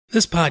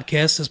This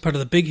podcast is part of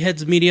the Big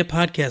Heads Media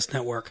Podcast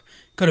Network.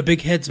 Go to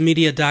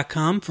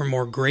bigheadsmedia.com for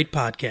more great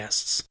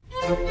podcasts.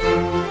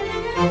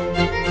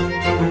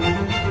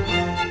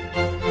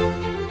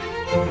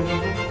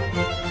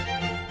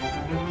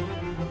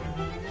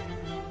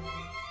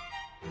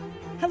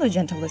 Hello,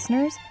 gentle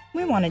listeners.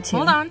 We wanted to...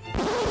 Hold on.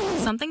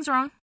 Something's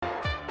wrong.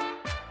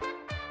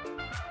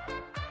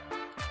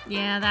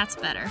 Yeah, that's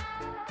better.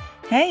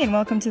 Hey, and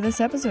welcome to this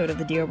episode of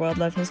the Dear World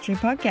Love History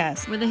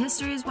Podcast. Where the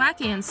history is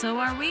wacky, and so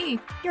are we.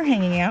 You're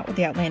hanging out with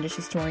the outlandish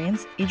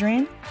historians,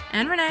 Adrian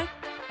and Renee.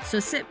 So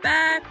sit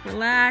back,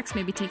 relax,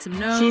 maybe take some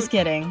notes. She's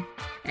kidding.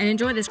 And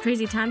enjoy this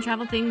crazy time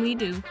travel thing we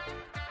do.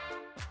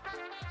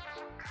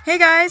 Hey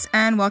guys,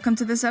 and welcome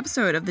to this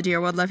episode of the Dear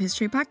World Love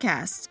History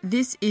Podcast.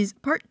 This is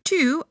part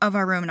 2 of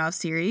our Romanov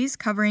series,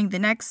 covering the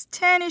next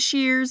 10-ish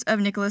years of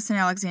Nicholas and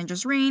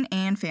Alexandra's reign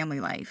and family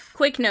life.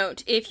 Quick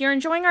note, if you're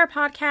enjoying our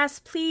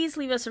podcast, please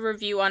leave us a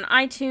review on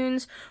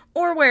iTunes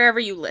or wherever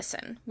you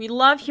listen. We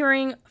love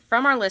hearing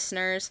from our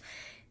listeners.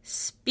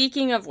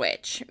 Speaking of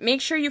which,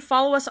 make sure you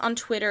follow us on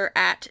Twitter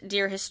at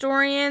Dear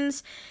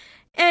Historians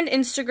and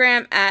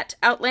Instagram at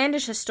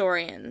Outlandish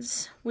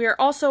Historians. We are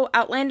also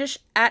Outlandish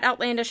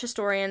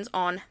Historians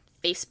on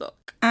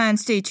Facebook. And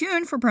stay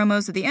tuned for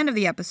promos at the end of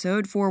the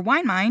episode for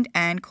Wine Mind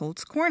and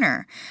Colt's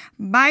Corner.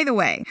 By the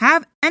way,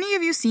 have any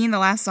of you seen The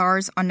Last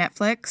Tsars on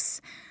Netflix?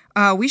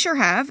 We sure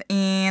have,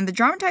 and the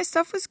dramatized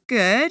stuff was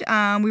good.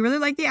 We really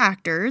like the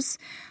actors.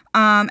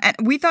 And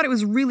we thought it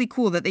was really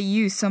cool that they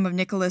used some of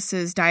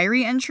Nicholas's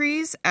diary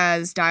entries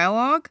as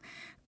dialogue,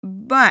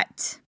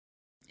 but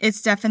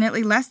it's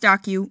definitely less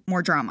docu,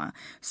 more drama.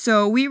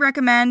 So we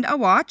recommend a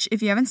watch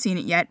if you haven't seen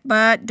it yet,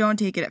 but don't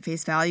take it at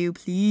face value.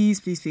 Please,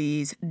 please,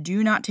 please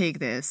do not take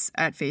this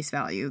at face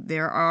value.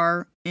 There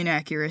are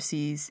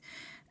inaccuracies.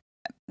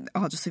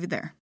 I'll just leave it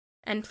there.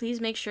 And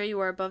please make sure you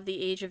are above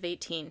the age of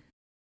 18.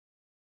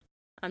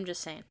 I'm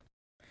just saying.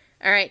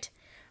 All right.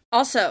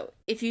 Also,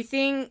 if you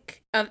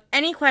think of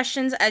any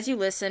questions as you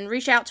listen,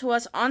 reach out to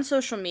us on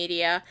social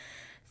media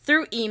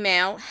through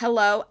email,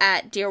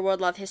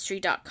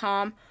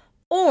 hello@dearworldlovehistory.com,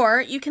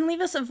 or you can leave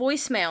us a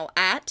voicemail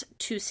at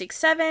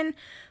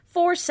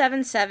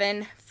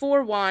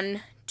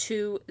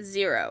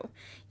 267-477-4120.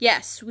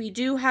 Yes, we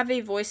do have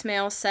a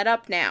voicemail set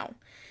up now.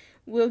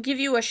 We'll give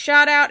you a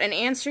shout out and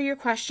answer your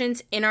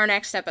questions in our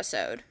next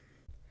episode.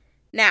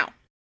 Now,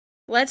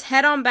 let's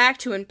head on back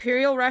to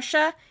Imperial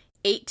Russia,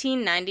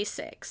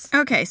 1896.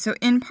 Okay, so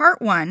in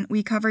part 1,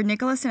 we covered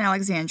Nicholas and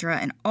Alexandra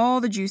and all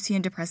the juicy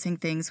and depressing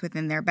things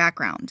within their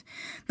background.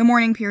 The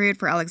mourning period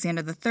for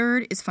Alexander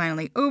III is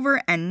finally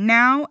over, and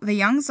now the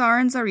young Tsar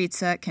and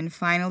Tsaritsa can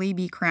finally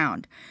be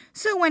crowned.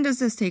 So when does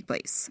this take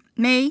place?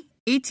 May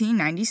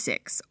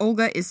 1896.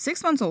 Olga is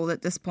 6 months old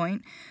at this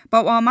point,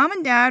 but while Mom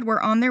and Dad were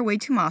on their way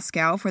to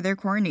Moscow for their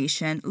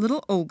coronation,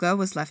 little Olga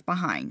was left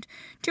behind.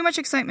 Too much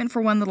excitement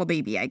for one little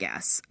baby, I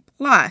guess.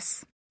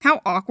 Plus, how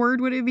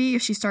awkward would it be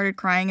if she started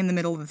crying in the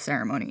middle of the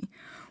ceremony?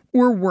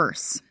 Or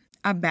worse,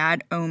 a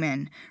bad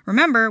omen.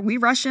 Remember, we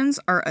Russians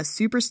are a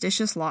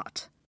superstitious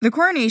lot. The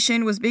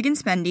coronation was big and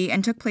spendy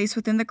and took place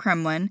within the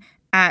Kremlin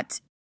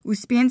at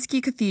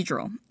Uspensky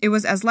Cathedral. It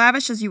was as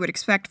lavish as you would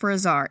expect for a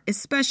Tsar,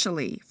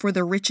 especially for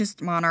the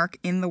richest monarch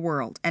in the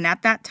world. And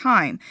at that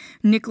time,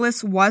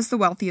 Nicholas was the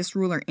wealthiest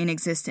ruler in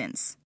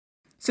existence.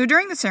 So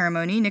during the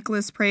ceremony,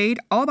 Nicholas prayed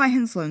all by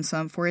his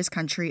lonesome for his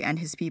country and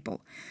his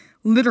people.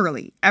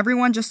 Literally,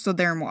 everyone just stood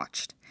there and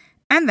watched.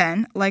 And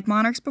then, like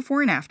monarchs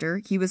before and after,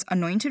 he was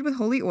anointed with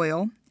holy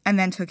oil and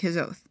then took his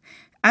oath.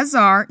 As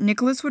Tsar,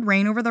 Nicholas would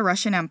reign over the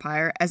Russian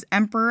Empire as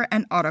emperor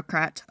and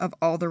autocrat of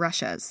all the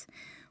Russias.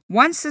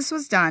 Once this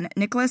was done,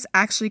 Nicholas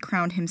actually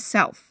crowned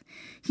himself.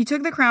 He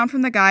took the crown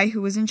from the guy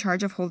who was in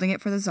charge of holding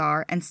it for the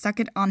Tsar and stuck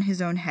it on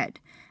his own head.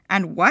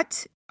 And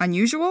what?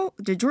 Unusual?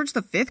 Did George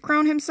V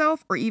crown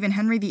himself, or even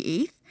Henry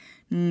VIII?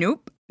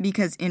 Nope,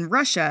 because in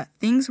Russia,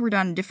 things were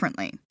done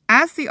differently.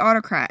 As the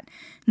autocrat,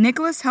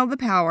 Nicholas held the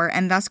power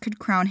and thus could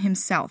crown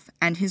himself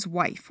and his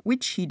wife,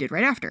 which he did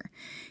right after.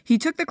 He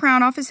took the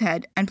crown off his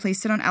head and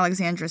placed it on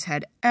Alexandra's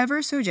head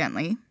ever so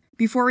gently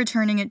before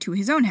returning it to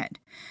his own head.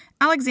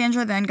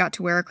 Alexandra then got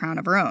to wear a crown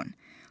of her own.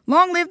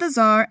 Long live the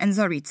Tsar and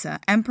Tsaritsa,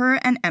 Emperor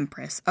and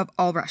Empress of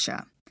all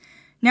Russia.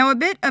 Now a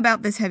bit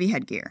about this heavy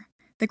headgear.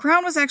 The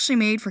crown was actually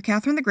made for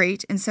Catherine the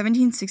Great in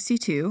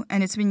 1762,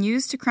 and it's been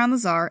used to crown the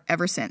Tsar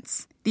ever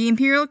since. The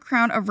Imperial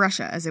Crown of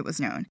Russia, as it was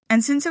known.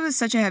 And since it was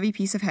such a heavy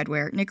piece of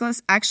headwear,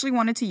 Nicholas actually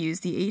wanted to use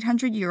the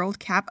 800-year-old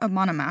cap of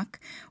Monomakh,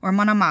 or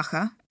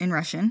Monomacha in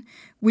Russian,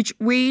 which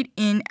weighed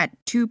in at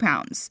 2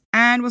 pounds,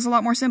 and was a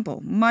lot more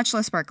simple, much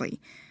less sparkly.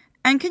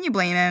 And can you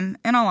blame him?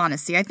 In all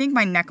honesty, I think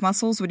my neck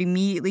muscles would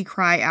immediately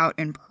cry out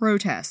in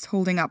protest,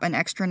 holding up an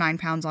extra 9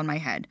 pounds on my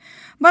head.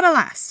 But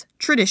alas,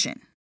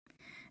 tradition.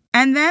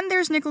 And then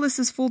there's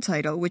Nicholas's full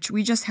title, which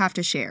we just have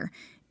to share.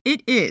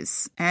 It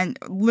is, and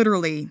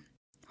literally,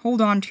 hold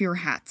on to your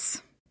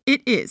hats.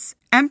 It is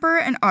Emperor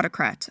and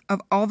Autocrat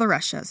of all the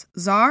Russias,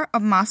 Tsar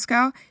of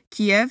Moscow,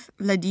 Kiev,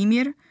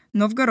 Vladimir,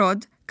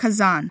 Novgorod,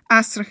 Kazan,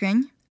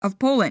 Astrakhan, of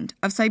Poland,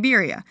 of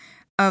Siberia,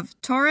 of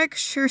Torek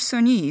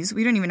Chersonese,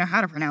 we don't even know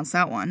how to pronounce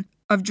that one,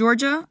 of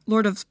Georgia,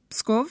 Lord of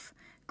Pskov,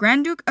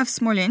 Grand Duke of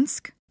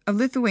Smolensk, of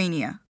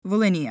Lithuania,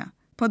 Volhynia,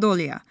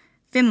 Podolia,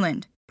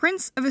 Finland,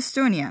 Prince of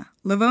Estonia,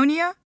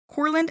 Livonia,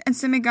 Courland and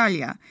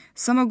Semigalia,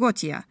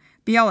 Samogotia,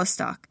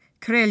 Bialystok,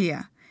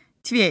 Karelia,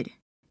 Tver,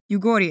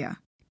 Ugoria,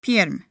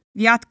 Perm,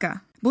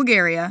 Vyatka,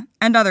 Bulgaria,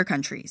 and other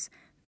countries.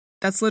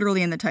 That's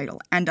literally in the title,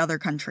 and other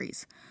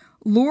countries.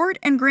 Lord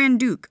and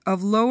Grand Duke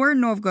of Lower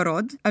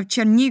Novgorod, of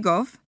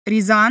Chernigov,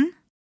 Ryazan,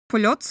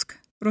 Polotsk,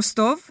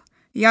 Rostov,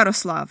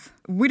 Yaroslav.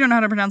 We don't know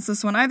how to pronounce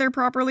this one either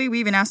properly. We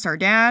even asked our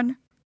dad,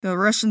 the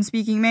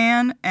Russian-speaking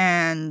man,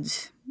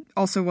 and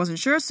also wasn't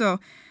sure, so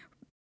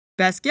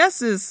best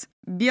guess is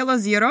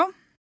Bielozero,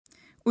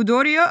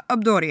 Udoria,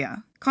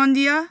 Abdoria,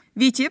 Kondia,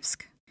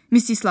 Vitebsk,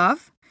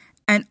 Mstislav,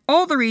 and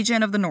all the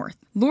region of the north,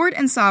 Lord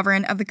and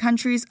sovereign of the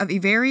countries of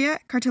Iberia,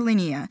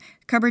 Cartalinia,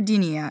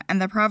 Kabardinia,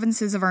 and the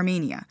provinces of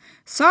Armenia,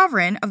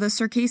 sovereign of the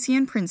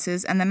Circassian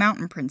princes and the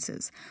mountain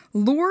princes,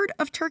 Lord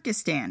of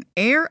Turkestan,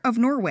 heir of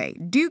Norway,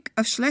 Duke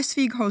of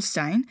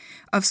Schleswig-Holstein,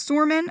 of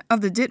Stormen,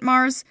 of the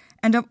Ditmars,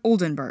 and of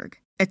Oldenburg,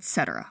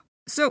 etc.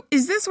 So,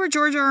 is this where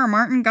George R.R.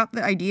 Martin got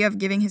the idea of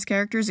giving his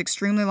characters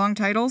extremely long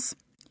titles?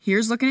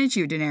 Here's looking at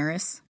you,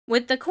 Daenerys.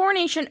 With the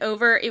coronation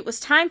over, it was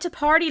time to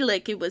party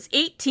like it was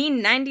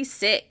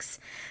 1896.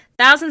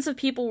 Thousands of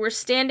people were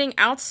standing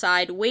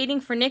outside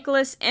waiting for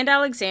Nicholas and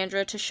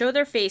Alexandra to show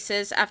their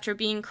faces after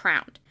being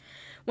crowned.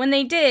 When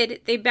they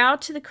did, they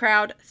bowed to the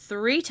crowd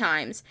 3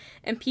 times,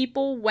 and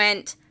people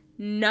went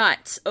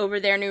nuts over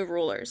their new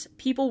rulers.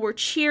 People were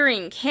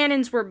cheering,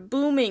 cannons were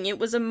booming. It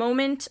was a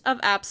moment of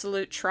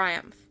absolute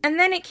triumph. And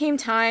then it came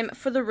time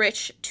for the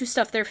rich to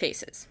stuff their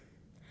faces.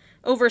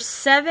 Over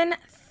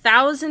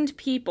 7,000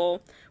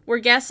 people were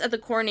guests at the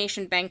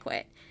coronation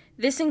banquet.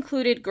 This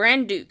included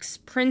Grand Dukes,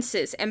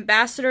 princes,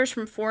 ambassadors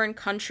from foreign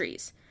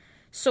countries.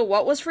 So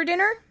what was for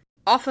dinner?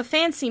 Off a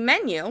fancy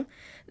menu,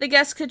 the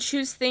guests could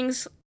choose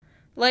things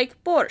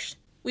like borscht.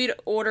 We'd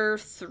order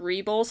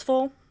 3 bowls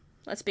full,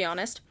 let's be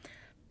honest.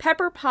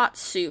 Pepper pot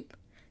soup,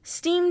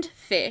 steamed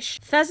fish,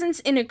 pheasants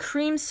in a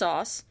cream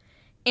sauce,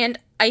 and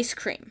ice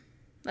cream.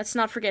 Let's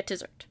not forget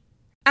dessert.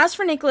 As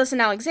for Nicholas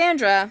and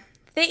Alexandra,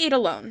 they ate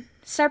alone,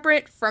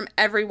 separate from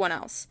everyone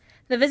else.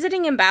 The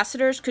visiting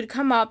ambassadors could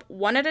come up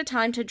one at a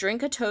time to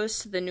drink a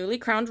toast to the newly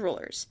crowned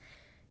rulers.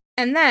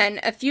 And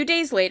then, a few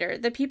days later,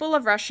 the people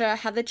of Russia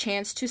had the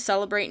chance to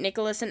celebrate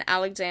Nicholas and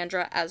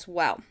Alexandra as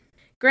well.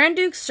 Grand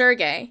Duke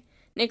Sergei,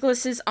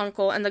 Nicholas's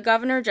uncle and the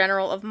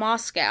Governor-General of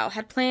Moscow,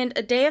 had planned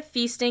a day of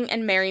feasting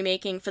and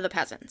merrymaking for the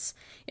peasants.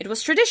 It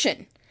was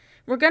tradition.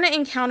 We're going to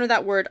encounter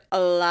that word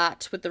a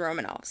lot with the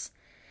Romanovs.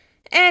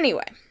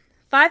 Anyway,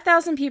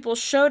 5,000 people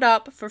showed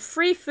up for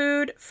free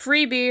food,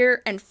 free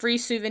beer, and free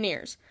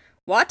souvenirs.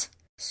 What?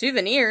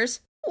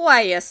 Souvenirs?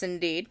 Why, yes,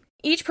 indeed.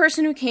 Each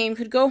person who came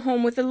could go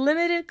home with a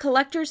limited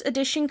collector's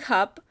edition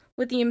cup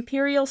with the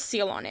imperial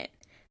seal on it.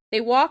 They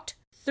walked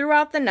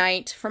throughout the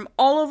night from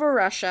all over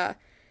Russia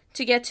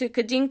to get to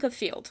Kadinka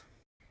Field.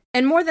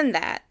 And more than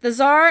that, the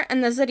Tsar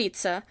and the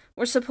Tsaritsa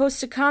were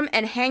supposed to come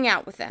and hang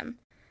out with them.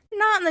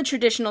 Not in the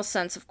traditional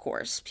sense, of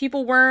course.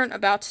 People weren't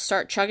about to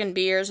start chugging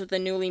beers with the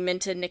newly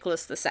minted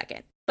Nicholas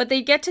II. But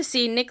they'd get to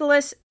see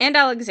Nicholas and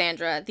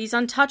Alexandra, these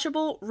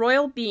untouchable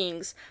royal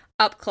beings,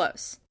 up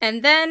close.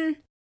 And then,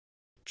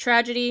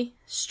 tragedy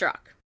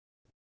struck.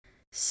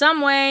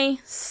 Some way,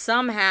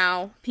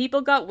 somehow,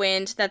 people got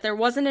wind that there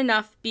wasn't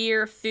enough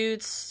beer,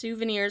 food,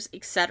 souvenirs,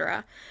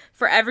 etc.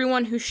 for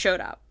everyone who showed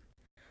up.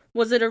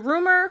 Was it a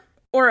rumor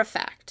or a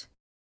fact?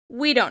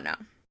 We don't know.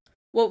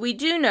 What we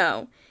do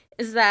know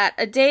is that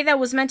a day that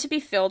was meant to be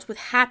filled with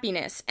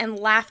happiness and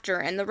laughter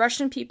and the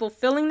Russian people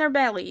filling their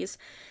bellies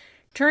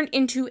turned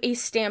into a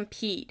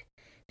stampede.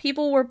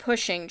 People were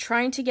pushing,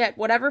 trying to get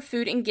whatever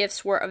food and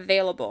gifts were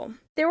available.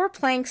 There were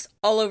planks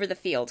all over the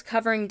field,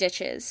 covering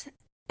ditches.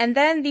 And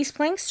then these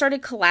planks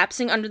started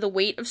collapsing under the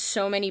weight of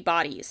so many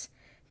bodies.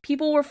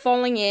 People were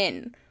falling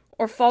in,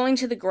 or falling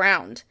to the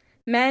ground.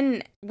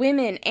 Men,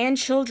 women, and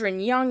children,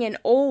 young and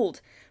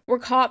old, were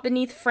caught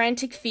beneath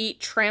frantic feet,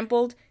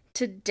 trampled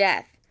to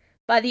death.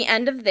 By the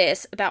end of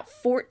this, about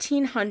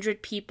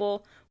 1,400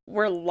 people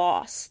were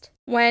lost.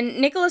 When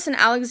Nicholas and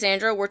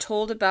Alexandra were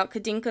told about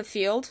Kadinka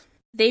Field,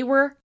 they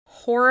were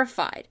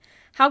horrified.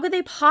 How could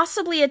they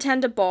possibly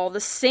attend a ball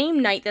the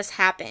same night this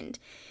happened,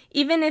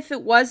 even if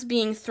it was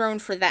being thrown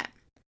for them?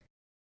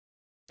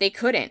 They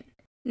couldn't.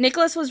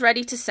 Nicholas was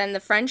ready to send the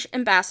French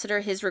ambassador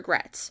his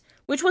regrets,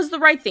 which was the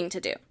right thing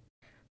to do.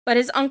 But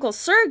his uncle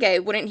Sergei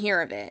wouldn't hear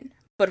of it.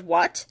 But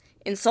what?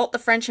 Insult the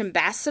French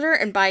ambassador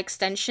and by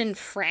extension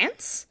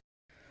France?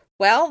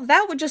 Well,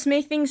 that would just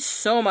make things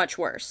so much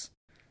worse.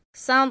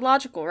 Sound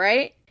logical,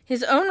 right?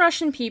 His own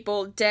Russian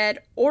people dead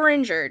or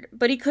injured,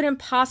 but he couldn't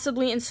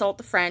possibly insult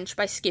the French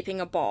by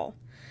skipping a ball.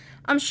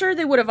 I'm sure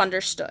they would have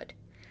understood.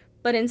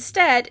 But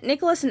instead,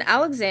 Nicholas and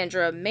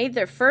Alexandra made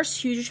their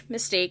first huge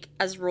mistake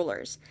as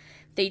rulers.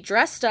 They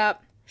dressed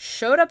up,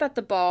 showed up at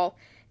the ball,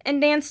 and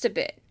danced a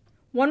bit.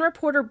 One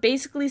reporter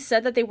basically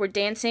said that they were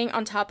dancing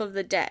on top of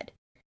the dead.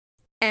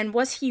 And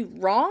was he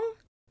wrong?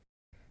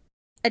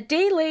 A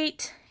day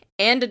late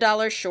and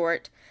 $1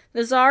 short,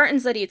 the Tsar and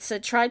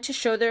Tsaritsa tried to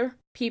show their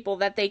people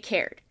that they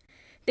cared.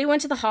 They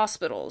went to the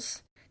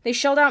hospitals. They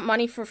shelled out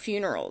money for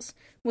funerals,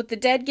 with the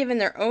dead given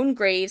their own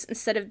graves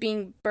instead of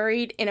being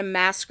buried in a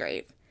mass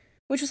grave,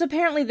 which was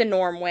apparently the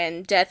norm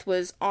when death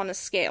was on a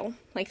scale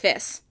like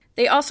this.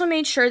 They also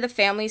made sure the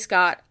families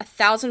got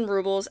 1,000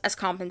 rubles as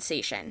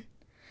compensation.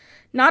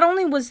 Not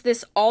only was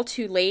this all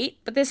too late,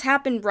 but this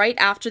happened right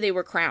after they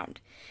were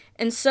crowned.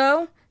 And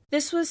so,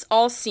 this was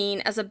all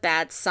seen as a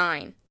bad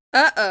sign.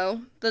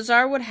 The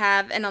Tsar would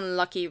have an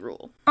unlucky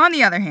rule. On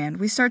the other hand,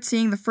 we start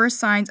seeing the first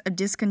signs of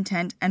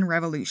discontent and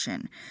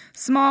revolution.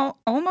 Small,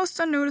 almost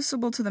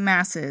unnoticeable to the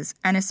masses,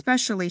 and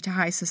especially to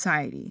high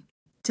society.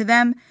 To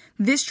them,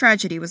 this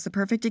tragedy was the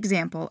perfect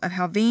example of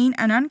how vain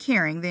and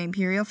uncaring the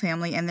imperial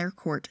family and their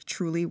court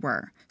truly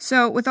were.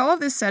 So, with all of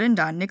this said and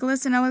done,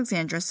 Nicholas and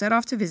Alexandra set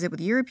off to visit with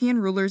European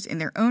rulers in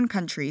their own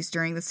countries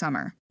during the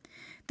summer.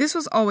 This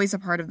was always a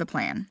part of the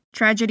plan,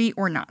 tragedy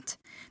or not.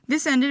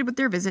 This ended with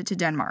their visit to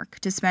Denmark,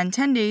 to spend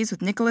 10 days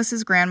with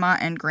Nicholas's grandma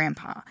and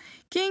grandpa,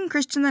 King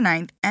Christian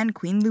IX and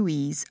Queen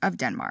Louise of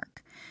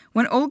Denmark.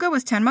 When Olga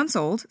was 10 months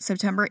old,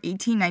 September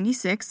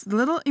 1896, the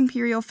little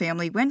imperial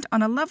family went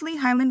on a lovely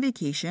Highland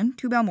vacation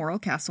to Balmoral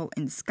Castle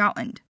in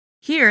Scotland.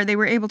 Here, they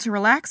were able to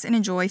relax and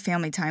enjoy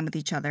family time with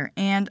each other,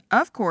 and,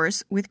 of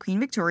course, with Queen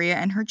Victoria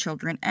and her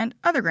children and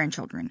other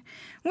grandchildren,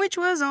 which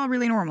was all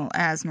really normal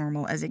as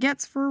it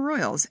gets for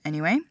royals,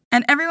 anyway.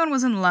 And everyone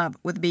was in love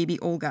with baby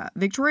Olga.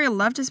 Victoria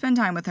loved to spend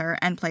time with her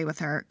and play with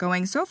her,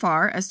 going so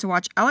far as to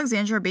watch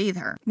Alexandra bathe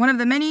her, one of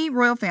the many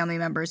royal family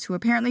members who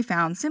apparently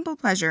found simple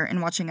pleasure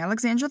in watching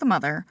Alexandra the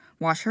mother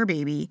wash her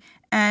baby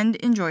and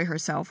enjoy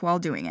herself while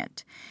doing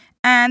it.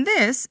 And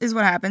this is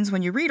what happens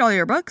when you read all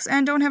your books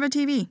and don't have a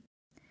TV.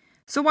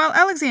 So while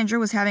Alexandra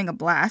was having a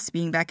blast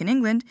being back in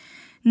England,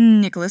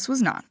 Nicholas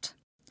was not.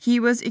 He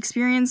was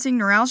experiencing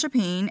neuralgia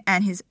pain,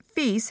 and his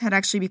face had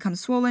actually become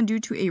swollen due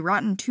to a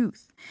rotten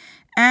tooth.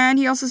 And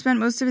he also spent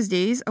most of his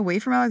days away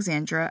from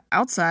Alexandra,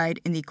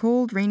 outside in the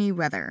cold, rainy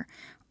weather,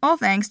 all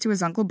thanks to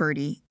his Uncle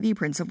Bertie, the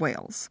Prince of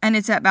Wales. And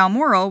it's at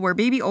Balmoral where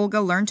baby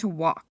Olga learned to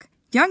walk.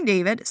 Young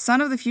David,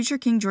 son of the future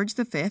King George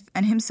V,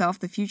 and himself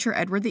the future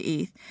Edward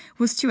VIII,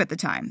 was 2 at the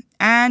time.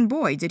 And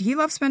boy, did he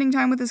love spending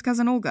time with his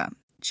cousin Olga.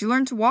 She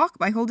learned to walk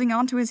by holding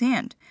on to his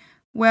hand.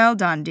 Well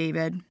done,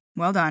 David.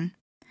 Well done.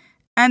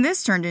 And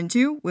this turned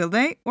into, will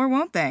they or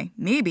won't they?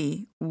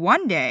 Maybe,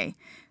 one day,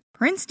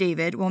 Prince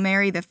David will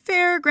marry the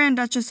fair Grand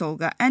Duchess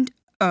Olga, and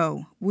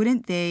oh,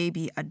 wouldn't they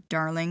be a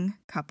darling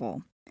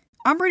couple?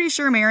 I'm pretty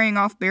sure marrying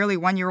off barely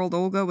 1-year-old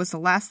Olga was the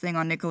last thing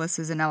on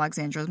Nicholas's and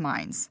Alexandra's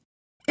minds.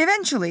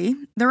 Eventually,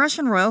 the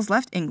Russian royals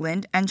left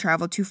England and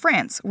traveled to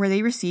France, where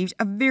they received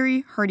a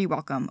very hearty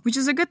welcome, which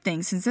is a good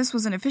thing since this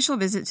was an official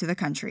visit to the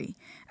country.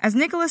 As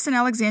Nicholas and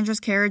Alexandra's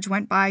carriage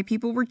went by,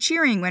 people were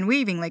cheering and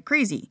waving like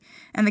crazy,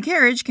 and the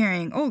carriage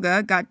carrying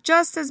Olga got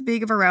just as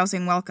big of a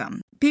rousing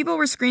welcome. People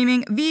were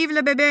screaming, "Vive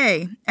le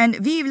bébé!" and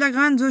 "Vive la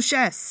grande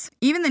duchesse!"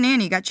 Even the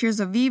nanny got cheers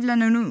of "Vive la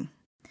nounou!"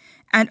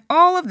 And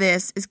all of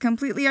this is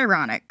completely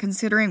ironic,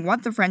 considering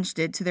what the French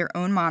did to their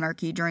own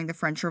monarchy during the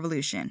French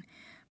Revolution.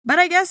 But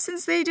I guess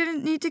since they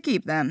didn't need to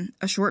keep them,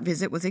 a short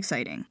visit was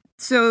exciting.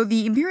 So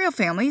the imperial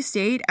family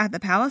stayed at the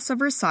Palace of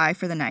Versailles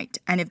for the night,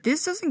 and if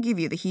this doesn't give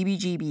you the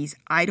heebie-jeebies,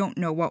 I don't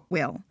know what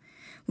will.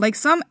 Like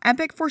some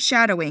epic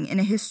foreshadowing in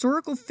a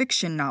historical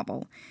fiction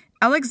novel,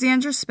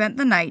 Alexandra spent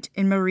the night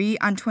in Marie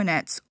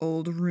Antoinette's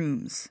old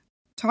rooms.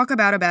 Talk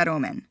about a bad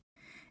omen.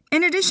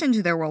 In addition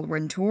to their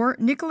whirlwind tour,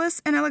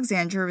 Nicholas and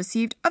Alexandra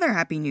received other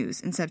happy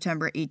news in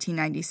September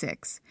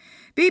 1896.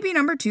 Baby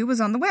number 2 was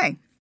on the way.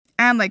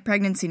 And like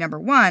pregnancy number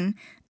 1,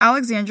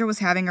 Alexandra was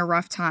having a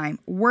rough time,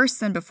 worse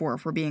than before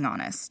if we're being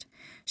honest.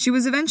 She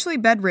was eventually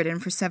bedridden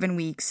for 7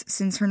 weeks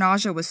since her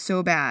nausea was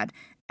so bad,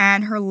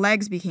 and her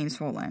legs became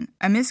swollen.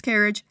 A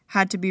miscarriage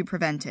had to be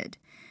prevented.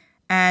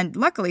 And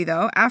luckily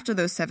though, after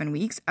those 7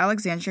 weeks,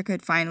 Alexandra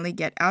could finally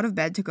get out of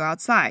bed to go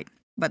outside.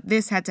 But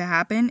this had to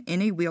happen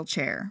in a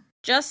wheelchair.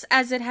 Just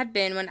as it had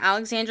been when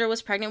Alexandra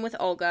was pregnant with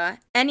Olga,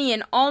 any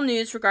and all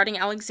news regarding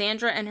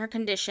Alexandra and her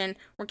condition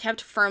were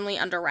kept firmly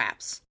under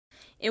wraps.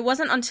 It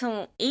wasn't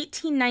until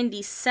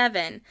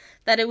 1897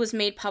 that it was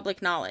made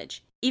public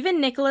knowledge.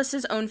 Even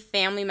Nicholas's own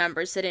family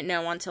members didn't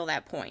know until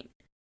that point.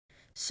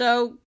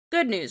 So,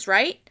 good news,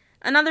 right?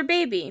 Another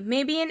baby,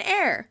 maybe an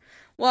heir.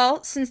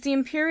 Well, since the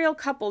imperial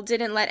couple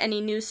didn't let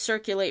any news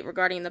circulate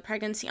regarding the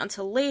pregnancy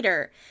until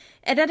later,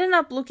 it ended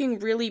up looking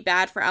really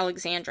bad for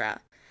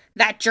Alexandra.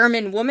 That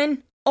German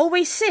woman?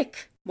 Always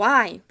sick.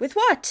 Why? With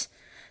what?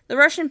 The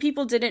Russian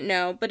people didn't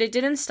know, but it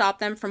didn't stop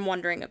them from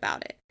wondering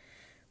about it.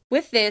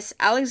 With this,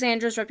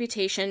 Alexandra's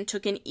reputation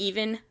took an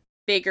even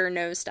bigger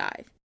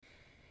nosedive.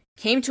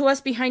 Came to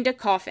us behind a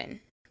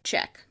coffin.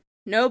 Check.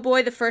 No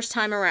boy the first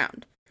time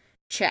around.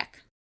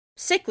 Check.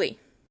 Sickly.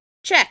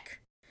 Check.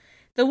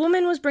 The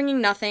woman was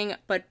bringing nothing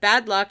but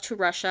bad luck to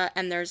Russia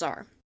and their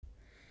Tsar.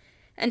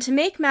 And to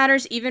make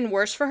matters even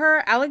worse for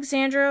her,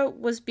 Alexandra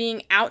was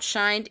being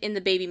outshined in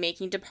the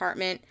baby-making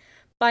department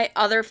by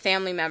other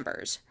family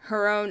members,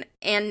 her own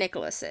and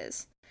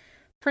Nicholas's.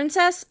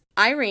 Princess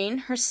Irene,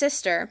 her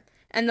sister,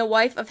 and the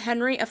wife of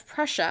Henry of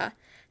Prussia,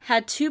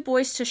 had 2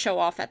 boys to show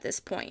off at this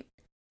point.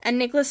 And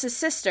Nicholas's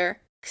sister,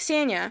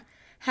 Ksenia,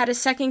 had a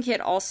second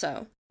kid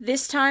also,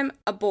 this time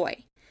a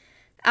boy.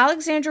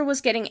 Alexandra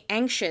was getting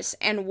anxious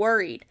and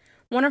worried.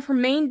 One of her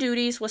main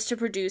duties was to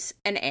produce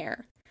an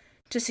heir,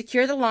 to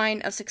secure the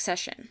line of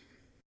succession.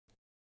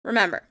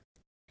 Remember,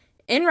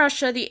 in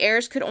Russia, the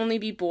heirs could only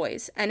be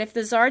boys, and if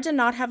the Tsar did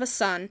not have a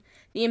son,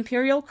 the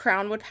imperial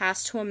crown would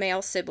pass to a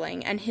male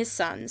sibling and his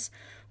sons,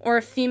 or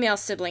a female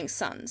sibling's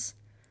sons.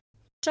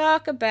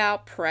 Talk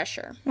about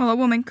pressure. Well, a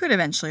woman could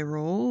eventually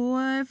rule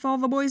if all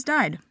the boys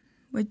died,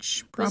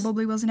 which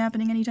probably wasn't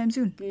happening anytime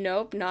soon.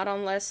 Nope, not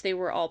unless they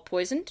were all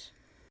poisoned.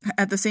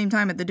 At the same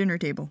time at the dinner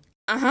table.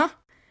 Uh-huh.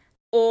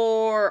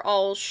 Or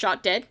all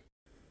shot dead.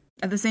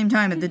 At the same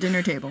time at the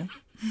dinner table.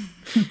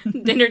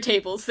 Dinner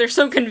tables, they're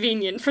so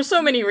convenient for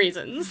so many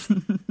reasons.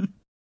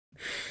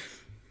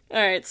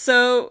 Alright,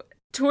 so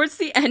towards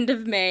the end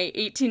of May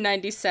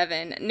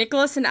 1897,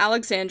 Nicholas and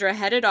Alexandra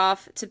headed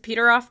off to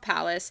Peterhof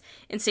Palace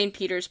in St.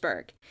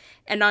 Petersburg.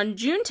 And on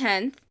June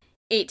 10th,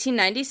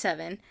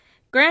 1897,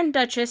 Grand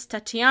Duchess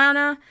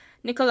Tatiana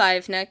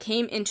Nikolaevna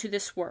came into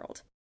this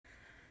world.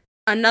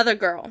 Another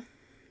girl,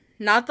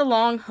 not the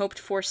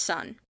long-hoped-for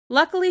son.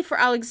 Luckily for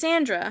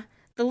Alexandra,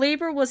 the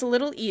labor was a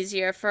little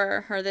easier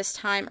for her this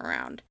time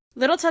around.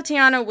 Little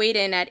Tatiana weighed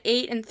in at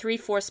 8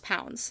 3/4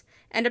 pounds,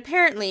 and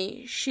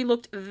apparently she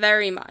looked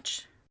very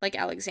much like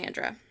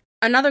Alexandra.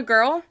 Another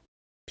girl?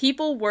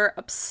 People were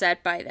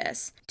upset by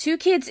this. 2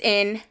 kids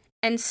in,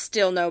 and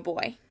still no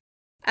boy.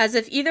 As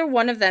if either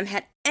one of them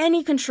had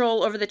any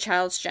control over the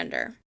child's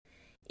gender.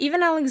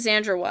 Even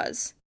Alexandra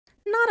was.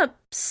 Not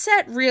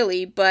upset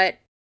really, but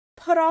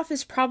put off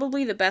is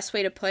probably the best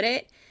way to put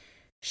it.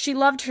 She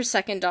loved her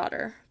second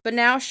daughter, but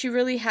now she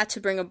really had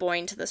to bring a boy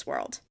into this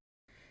world.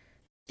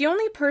 The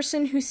only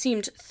person who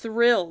seemed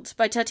thrilled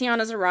by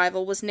Tatiana's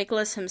arrival was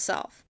Nicholas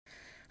himself.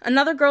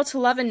 Another girl to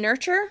love and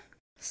nurture?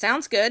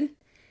 Sounds good.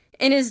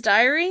 In his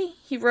diary,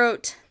 he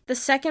wrote, "The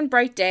second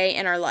bright day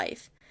in our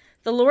life.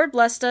 The Lord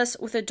blessed us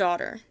with a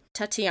daughter,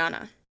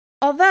 Tatiana."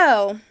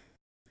 Although,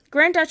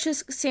 Grand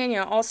Duchess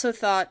Ksenia also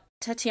thought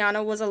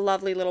Tatiana was a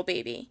lovely little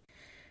baby.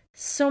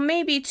 So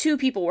maybe 2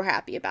 people were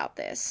happy about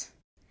this.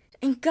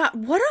 And God,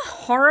 what a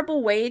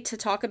horrible way to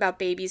talk about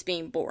babies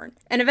being born.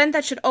 An event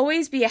that should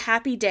always be a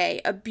happy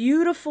day, a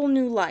beautiful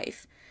new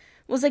life,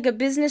 was like a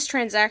business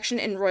transaction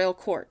in royal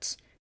courts.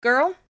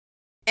 Girl?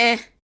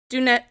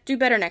 Do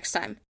better next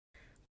time.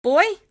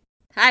 Boy?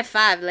 High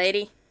five,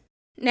 lady.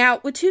 Now,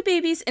 with 2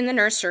 babies in the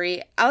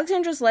nursery,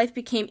 Alexandra's life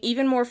became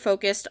even more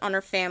focused on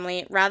her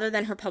family rather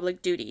than her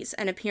public duties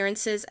and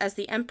appearances as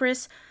the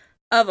Empress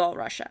of all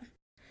Russia,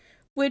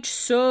 which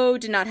so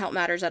did not help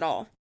matters at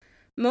all.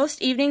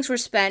 Most evenings were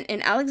spent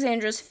in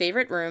Alexandra's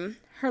favorite room,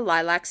 her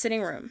lilac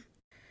sitting room.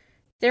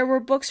 There were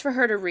books for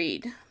her to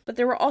read, but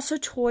there were also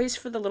toys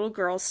for the little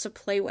girls to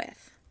play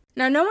with.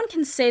 Now, no one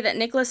can say that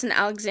Nicholas and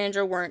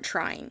Alexandra weren't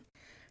trying,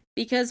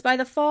 because by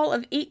the fall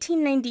of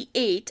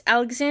 1898,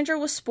 Alexandra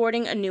was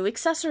sporting a new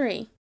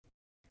accessory.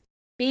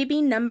 Baby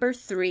number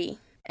 3.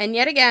 And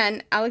yet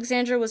again,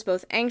 Alexandra was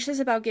both anxious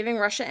about giving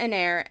Russia an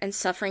heir and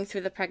suffering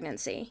through the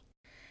pregnancy.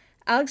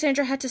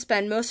 Alexandra had to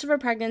spend most of her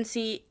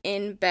pregnancy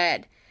in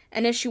bed,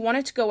 and if she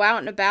wanted to go out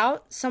and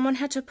about, someone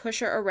had to push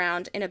her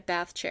around in a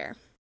bath chair.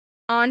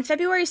 On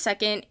February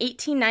 2nd,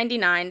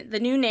 1899, the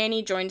new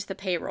nanny joined the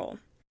payroll.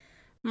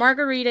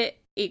 Margarita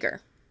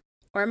Eger.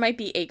 Or it might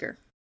be Eger.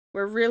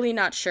 We're really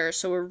not sure,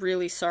 so we're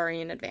really sorry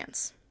in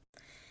advance.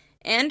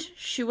 And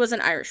she was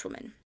an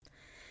Irishwoman.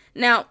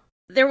 Now,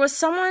 there was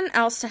someone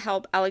else to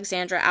help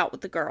Alexandra out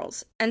with the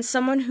girls, and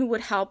someone who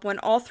would help when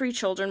all 3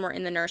 children were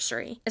in the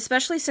nursery,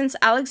 especially since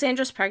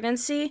Alexandra's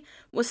pregnancy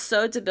was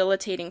so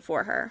debilitating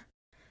for her.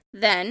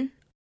 Then,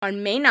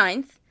 on May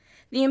 9th,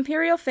 the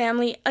imperial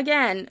family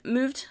again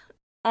moved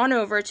on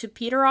over to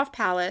Peterhof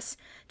Palace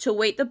to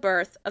await the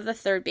birth of the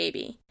 3rd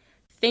baby.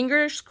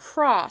 Fingers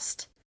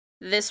crossed,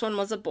 this one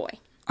was a boy.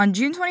 On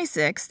June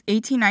 26,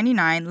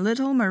 1899,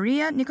 little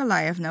Maria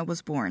Nikolaevna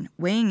was born,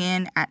 weighing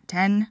in at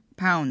 10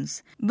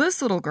 pounds.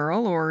 This little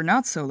girl, or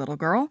not-so-little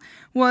girl,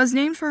 was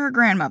named for her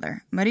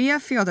grandmother, Maria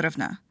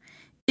Fyodorovna.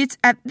 It's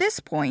at this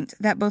point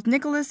that both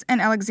Nicholas and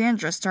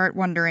Alexandra start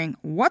wondering,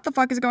 what the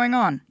fuck is going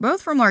on?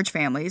 Both from large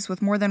families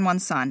with more than one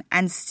son,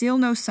 and still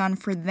no son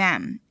for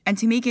them. And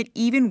to make it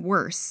even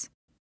worse,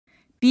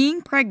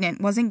 being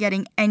pregnant wasn't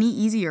getting any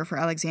easier for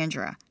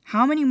Alexandra.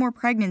 How many more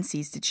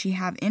pregnancies did she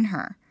have in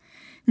her?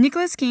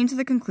 Nicholas came to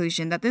the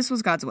conclusion that this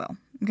was God's will,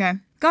 okay?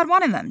 God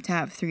wanted them to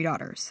have 3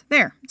 daughters.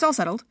 There, it's all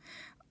settled.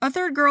 A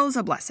 3rd girl is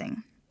a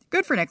blessing.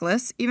 Good for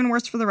Nicholas, even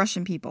worse for the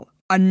Russian people.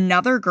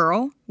 Another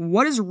girl?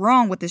 What is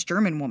wrong with this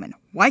German woman?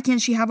 Why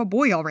can't she have a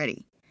boy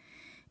already?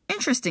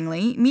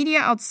 Interestingly, media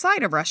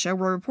outside of Russia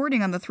were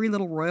reporting on the 3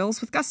 little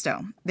royals with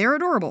gusto. They're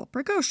adorable,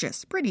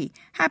 precocious, pretty,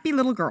 happy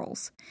little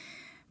girls.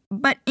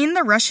 But in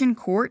the Russian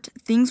court,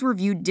 things were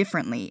viewed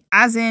differently,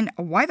 as in,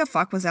 why the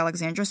fuck was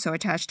Alexandra so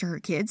attached to her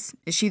kids?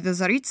 Is she the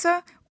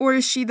Tsaritsa, or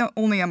is she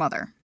only a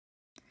mother?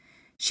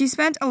 She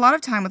spent a lot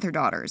of time with her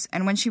daughters,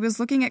 and when she was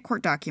looking at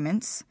court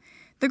documents,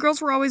 The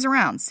girls were always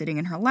around, sitting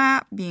in her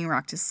lap, being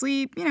rocked to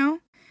sleep,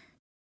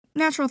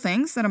 natural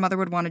things that a mother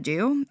would want to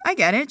do. I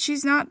get it,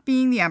 she's not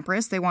being the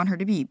empress they want her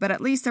to be, but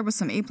at least there was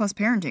some A-plus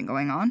parenting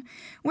going on,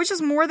 which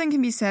is more than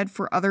can be said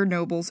for other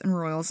nobles and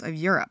royals of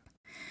Europe.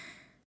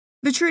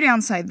 The true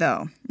downside,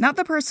 though, not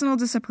the personal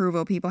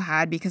disapproval people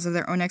had because of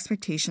their own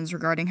expectations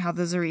regarding how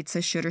the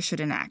Tsaritsa should or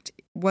shouldn't act,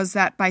 was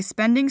that by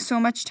spending so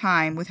much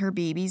time with her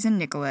babies and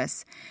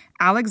Nicholas,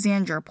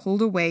 Alexandra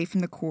pulled away from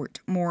the court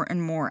more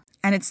and more.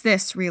 And it's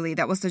this, really,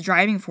 that was the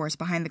driving force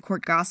behind the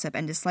court gossip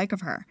and dislike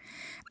of her.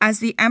 As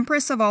the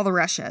empress of all the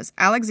Russias,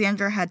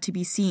 Alexandra had to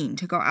be seen,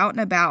 to go out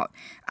and about,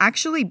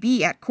 actually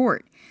be at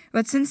court.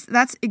 But since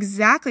that's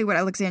exactly what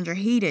Alexandra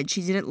hated,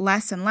 she did it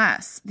less and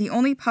less. The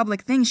only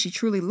public thing she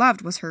truly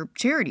loved was her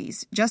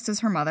charities, just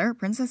as her mother,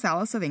 Princess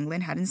Alice of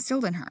England, had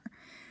instilled in her.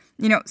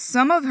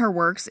 Some of her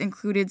works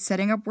included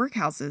setting up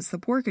workhouses the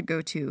poor could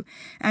go to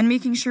and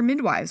making sure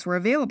midwives were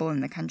available in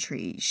the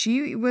country.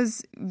 She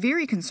was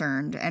very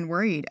concerned and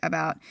worried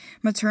about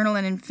maternal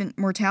and infant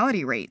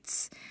mortality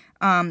rates.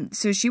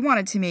 So she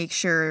wanted to make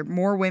sure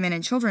more women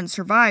and children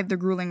survived the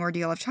grueling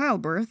ordeal of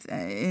childbirth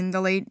in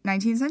the late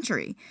 19th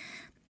century.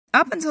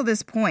 Up until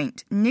this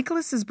point,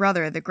 Nicholas's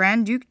brother, the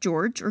Grand Duke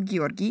George, or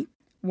Georgi,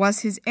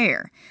 was his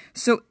heir.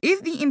 So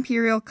if the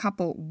imperial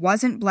couple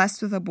wasn't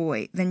blessed with a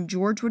boy, then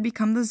George would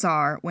become the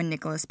Tsar when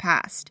Nicholas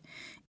passed.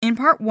 In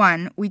part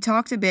 1, we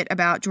talked a bit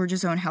about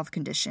George's own health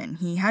condition.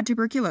 He had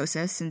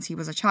tuberculosis since he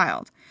was a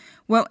child.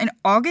 Well, in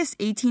August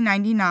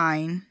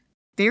 1899,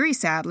 very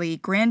sadly,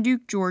 Grand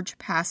Duke George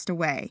passed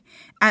away.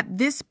 At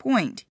this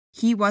point,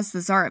 he was the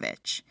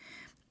Tsarevich.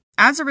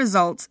 As a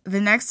result, the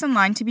next in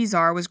line to be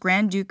Tsar was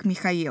Grand Duke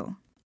Mikhail,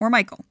 or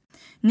Michael,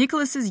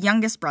 Nicholas's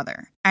youngest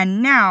brother.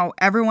 And now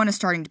everyone is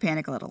starting to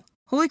panic a little.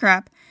 Holy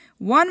crap,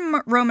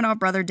 one Romanov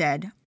brother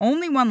dead,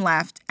 only one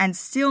left, and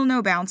still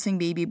no bouncing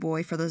baby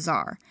boy for the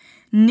Tsar.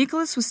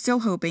 Nicholas was still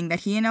hoping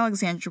that he and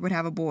Alexandra would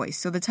have a boy,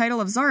 so the title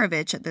of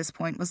Tsarevich at this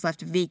point was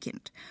left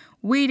vacant,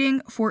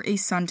 waiting for a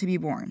son to be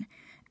born.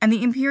 And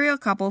the imperial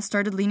couple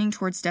started leaning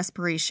towards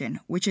desperation,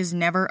 which is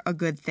never a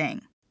good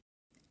thing.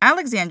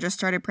 Alexandra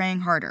started praying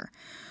harder,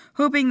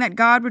 hoping that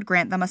God would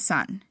grant them a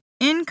son.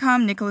 In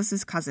come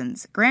Nicholas's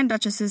cousins, Grand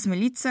Duchesses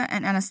Militsa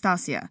and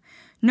Anastasia,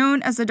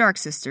 known as the Dark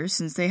Sisters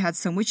since they had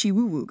some witchy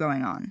woo-woo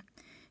going on.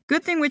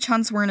 Good thing witch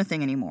hunts weren't a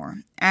thing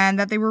anymore, and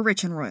that they were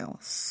rich and royal.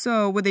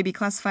 So would they be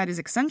classified as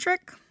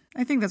eccentric?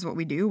 I think that's what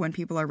we do when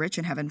people are rich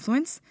and have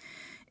influence.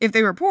 If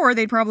they were poor,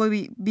 they'd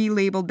probably be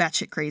labeled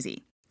batshit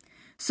crazy.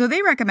 So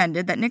they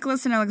recommended that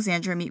Nicholas and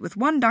Alexandra meet with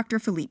one Dr.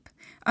 Philippe,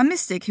 a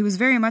mystic who was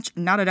very much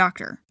not a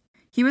doctor.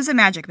 He was a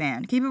magic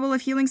man, capable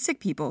of healing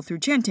sick people through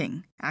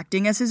chanting,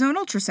 acting as his own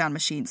ultrasound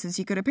machine since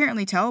he could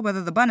apparently tell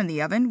whether the bun in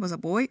the oven was a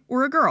boy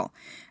or a girl,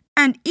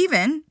 and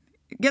even,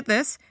 get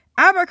this,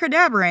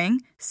 abracadabraing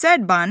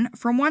said bun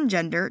from one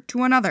gender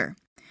to another.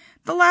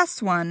 The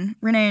last one,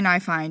 Renee and I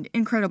find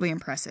incredibly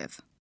impressive.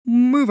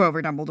 Move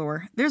over,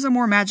 Dumbledore. There's a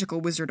more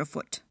magical wizard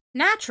afoot.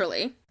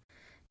 Naturally,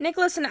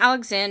 Nicholas and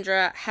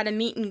Alexandra had a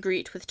meet and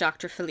greet with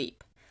Dr.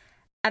 Philippe.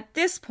 At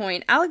this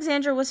point,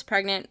 Alexandra was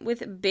pregnant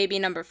with baby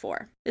number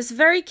 4. This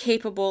very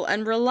capable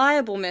and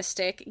reliable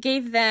mystic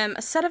gave them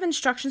a set of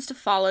instructions to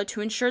follow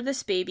to ensure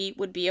this baby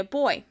would be a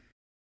boy.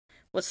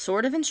 What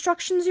sort of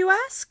instructions, you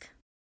ask?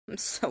 I'm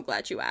so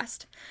glad you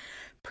asked.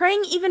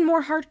 Praying even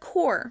more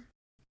hardcore,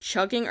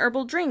 chugging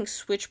herbal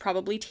drinks, which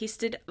probably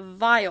tasted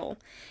vile,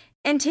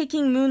 and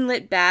taking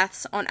moonlit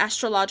baths on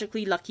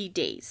astrologically lucky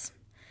days.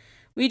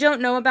 We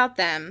don't know about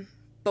them,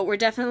 but we're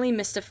definitely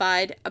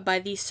mystified by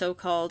these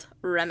so-called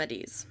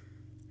remedies.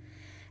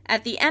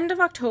 At the end of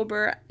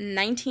October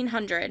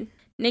 1900,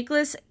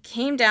 Nicholas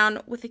came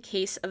down with a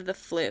case of the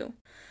flu,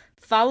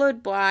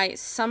 followed by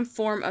some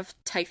form of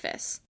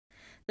typhus.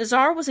 The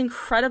Tsar was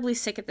incredibly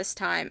sick at this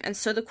time, and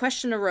so the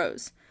question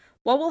arose,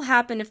 what will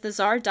happen if the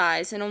Tsar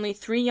dies and only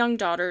 3 young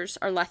daughters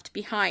are left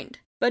behind?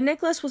 But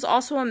Nicholas was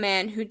also a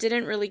man who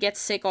didn't really get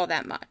sick all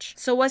that much.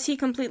 So was he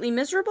completely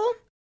miserable?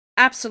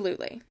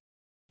 Absolutely.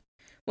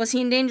 Was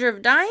he in danger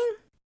of dying?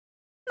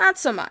 Not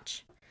so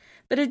much.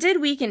 But it did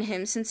weaken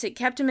him since it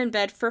kept him in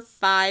bed for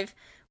 5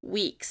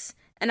 weeks,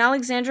 and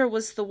Alexandra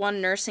was the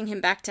one nursing him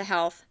back to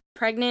health,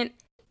 pregnant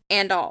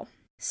and all.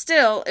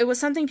 Still, it was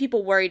something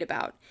people worried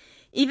about,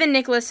 even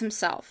Nicholas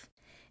himself.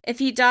 If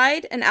he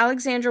died and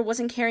Alexandra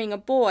wasn't carrying a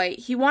boy,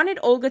 he wanted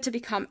Olga to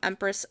become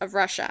Empress of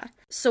Russia.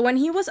 So when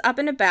he was up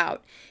and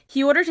about,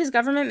 he ordered his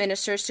government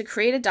ministers to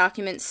create a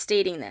document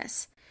stating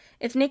this.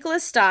 If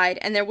Nicholas died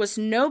and there was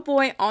no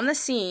boy on the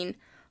scene,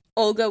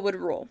 Olga would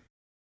rule.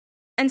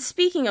 And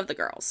speaking of the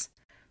girls,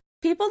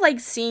 people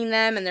liked seeing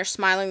them and their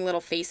smiling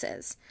little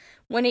faces.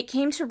 When it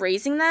came to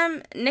raising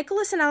them,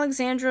 Nicholas and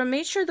Alexandra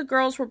made sure the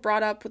girls were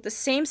brought up with the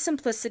same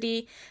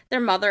simplicity their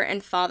mother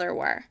and father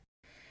were.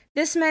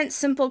 This meant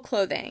simple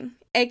clothing,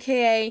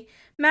 aka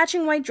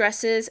matching white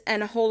dresses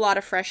and a whole lot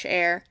of fresh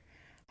air,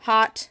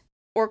 hot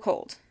or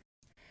cold.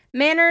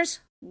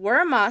 Manners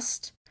were a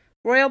must,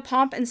 royal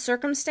pomp and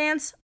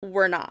circumstance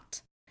were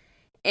not.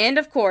 And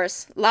of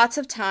course, lots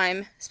of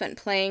time spent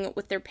playing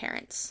with their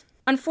parents.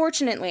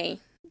 Unfortunately,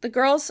 The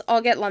girls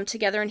all get lumped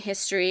together in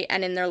history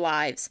and in their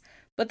lives,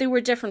 but they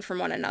were different from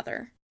one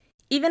another.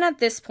 Even at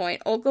this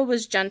point, Olga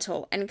was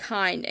gentle and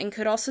kind and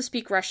could also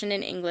speak Russian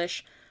and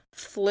English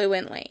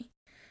fluently.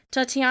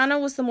 Tatiana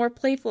was the more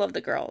playful of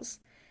the girls,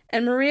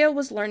 and Maria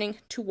was learning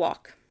to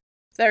walk.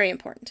 Very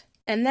important.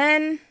 And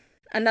then,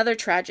 another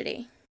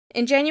tragedy.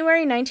 In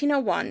January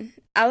 1901,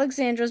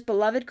 Alexandra's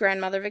beloved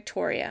grandmother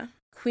Victoria,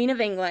 Queen of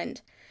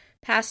England,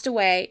 passed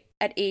away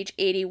at age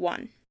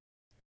 81.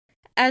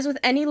 As with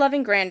any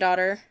loving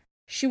granddaughter,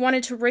 she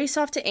wanted to race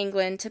off to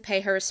England to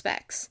pay her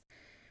respects.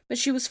 But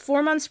she was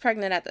 4 months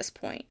pregnant at this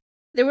point.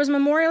 There was a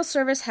memorial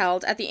service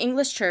held at the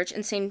English church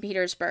in St.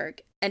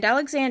 Petersburg, and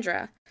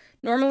Alexandra,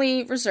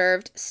 normally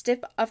reserved, stiff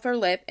upper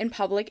lip in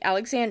public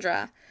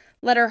Alexandra,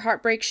 let her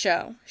heartbreak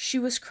show. She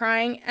was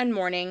crying and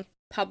mourning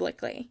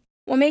publicly.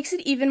 What makes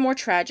it even more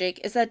tragic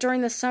is that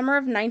during the summer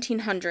of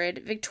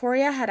 1900,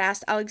 Victoria had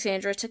asked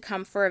Alexandra to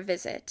come for a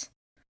visit.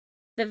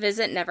 The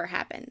visit never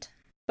happened.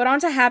 But on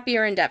to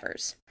happier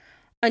endeavors.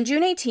 On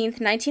June 18,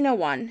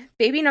 1901,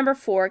 baby number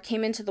 4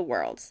 came into the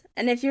world,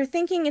 and if you're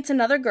thinking it's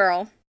another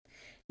girl,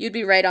 you'd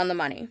be right on the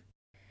money.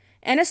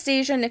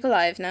 Anastasia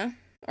Nikolaevna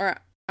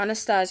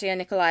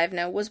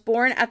was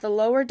born at the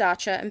lower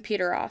dacha in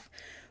Peterhof,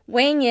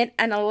 weighing it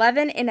at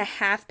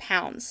 11.5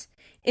 pounds.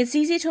 It's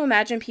easy to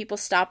imagine people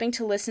stopping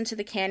to listen to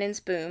the cannon's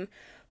boom,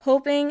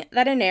 hoping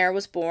that an heir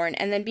was born,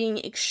 and then being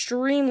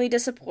extremely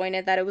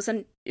disappointed that it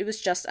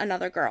was just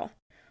another girl.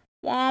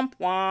 Womp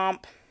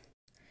womp.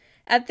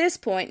 At this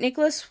point,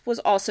 Nicholas was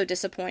also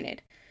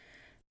disappointed.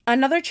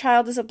 Another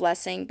child is a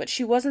blessing, but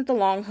she wasn't the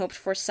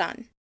long-hoped-for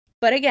son.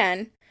 But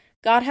again,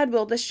 God had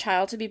willed this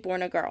child to be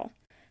born a girl.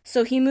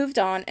 So he moved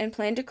on and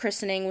planned a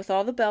christening with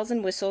all the bells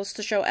and whistles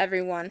to show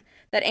everyone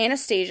that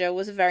Anastasia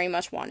was very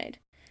much wanted.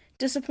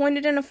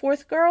 Disappointed in a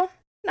 4th girl?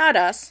 Not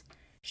us.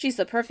 She's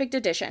the perfect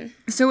addition.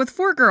 So with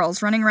 4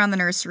 girls running around the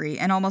nursery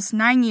and almost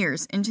 9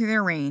 years into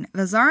their reign,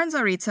 the Tsar and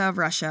Tsaritsa of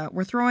Russia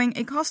were throwing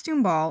a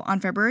costume ball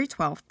on February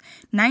 12,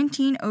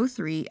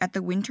 1903 at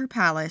the Winter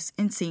Palace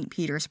in St.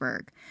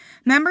 Petersburg.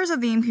 Members of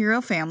the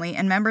imperial family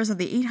and members of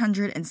the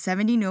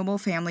 870 noble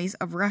families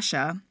of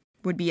Russia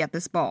would be at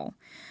this ball.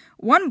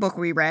 One book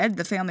we read,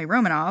 The Family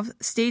Romanov,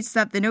 states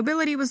that the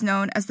nobility was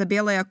known as the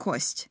Belaya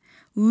Kost.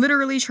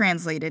 Literally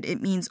translated,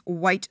 it means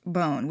white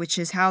bone, which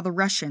is how the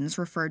Russians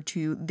referred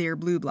to their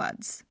blue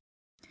bloods.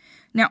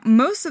 Now,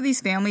 most of these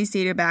families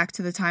dated back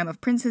to the time of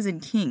princes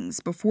and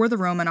kings, before the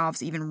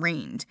Romanovs even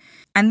reigned.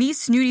 And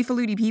these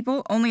snooty-faluty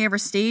people only ever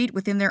stayed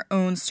within their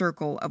own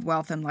circle of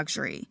wealth and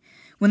luxury.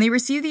 When they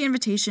received the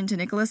invitation to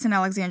Nicholas and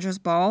Alexandra's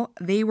ball,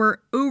 they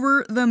were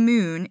over the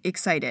moon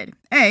excited.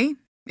 A,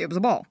 it was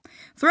a ball,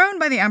 thrown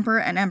by the emperor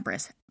and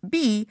empress.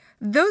 B,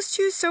 those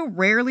two so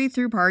rarely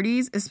threw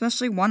parties,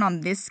 especially one on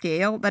this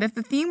scale, that if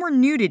the theme were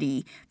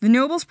nudity, the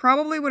nobles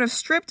probably would have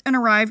stripped and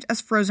arrived as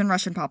frozen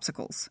Russian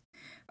popsicles.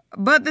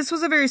 But this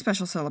was a very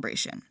special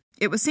celebration.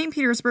 It was St.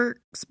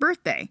 Petersburg's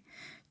birthday.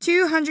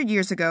 200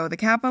 years ago, the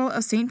capital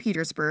of St.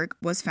 Petersburg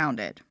was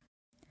founded.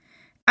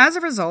 As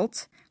a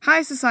result,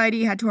 high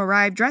society had to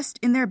arrive dressed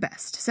in their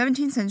best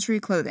 17th century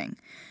clothing.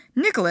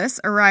 Nicholas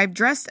arrived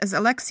dressed as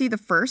Alexei I,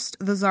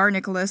 the Tsar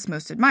Nicholas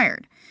most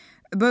admired.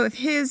 Both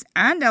his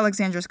and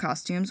Alexandra's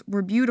costumes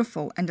were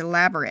beautiful and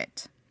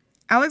elaborate.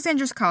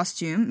 Alexandra's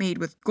costume, made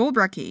with gold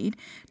brocade,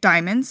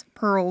 diamonds,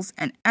 pearls,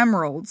 and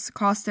emeralds,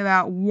 cost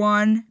about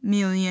 1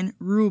 million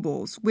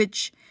rubles,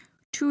 which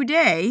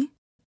today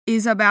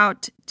is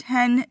about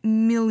 $10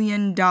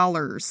 million.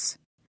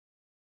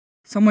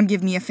 Someone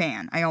give me a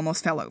fan. I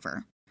almost fell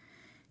over.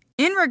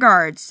 In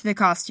regards to the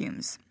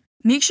costumes,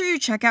 make sure you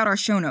check out our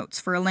show notes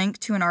for a link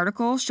to an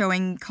article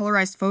showing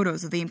colorized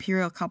photos of the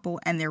imperial couple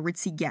and their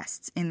ritzy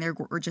guests in their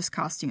gorgeous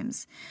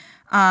costumes.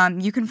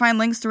 You can find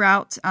links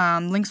throughout.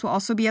 Links will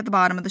also be at the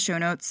bottom of the show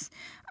notes.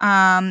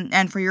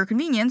 And for your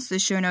convenience, the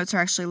show notes are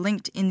actually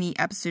linked in the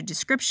episode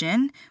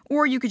description,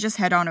 or you could just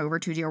head on over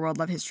to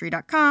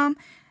dearworldlovehistory.com,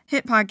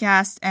 hit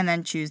podcast, and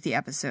then choose the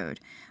episode.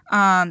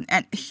 And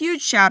a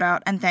huge shout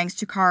out and thanks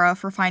to Kara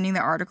for finding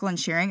the article and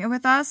sharing it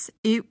with us.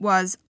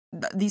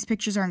 These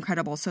pictures are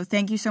incredible, so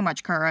thank you so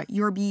much, Kara.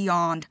 You're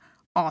beyond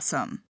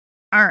awesome.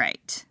 All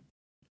right.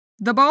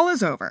 The ball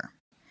is over.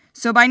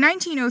 So by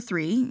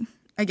 1903,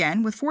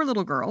 again, with 4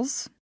 little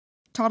girls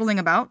toddling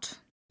about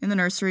in the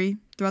nursery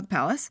throughout the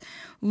palace,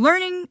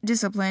 learning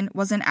discipline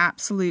was an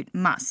absolute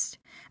must.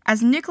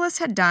 As Nicholas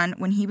had done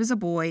when he was a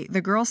boy,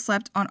 the girls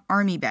slept on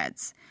army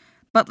beds.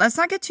 But let's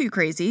not get too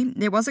crazy.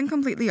 It wasn't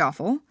completely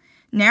awful.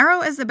 Narrow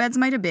as the beds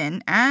might have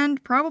been,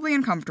 and probably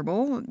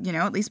uncomfortable,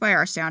 at least by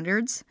our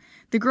standards,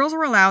 the girls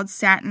were allowed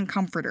satin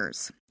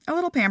comforters. A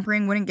little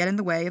pampering wouldn't get in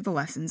the way of the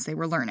lessons they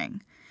were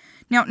learning.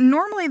 Now,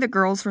 normally the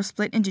girls were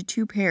split into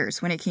 2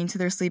 pairs when it came to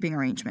their sleeping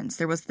arrangements.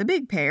 There was the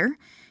big pair,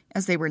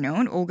 as they were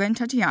known, Olga and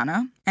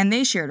Tatiana, and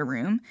they shared a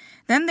room.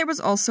 Then there was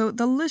also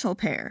the little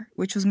pair,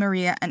 which was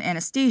Maria and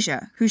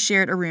Anastasia, who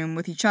shared a room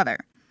with each other.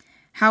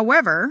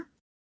 However,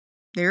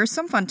 there's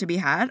some fun to be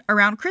had.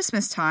 Around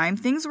Christmas time,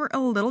 things were a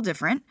little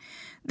different.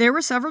 There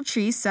were several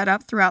trees set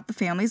up throughout the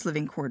family's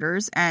living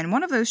quarters, and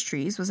one of those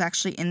trees was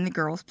actually in the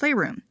girls'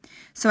 playroom.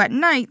 So at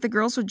night, the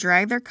girls would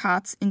drag their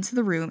cots into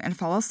the room and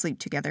fall asleep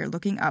together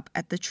looking up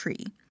at the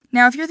tree.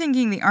 Now, if you're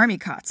thinking the army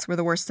cots were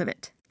the worst of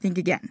it, think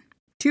again.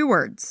 2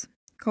 words.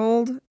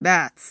 Cold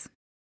baths.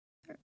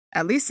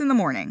 At least in the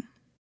morning.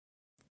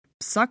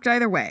 Sucked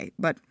either way,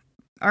 but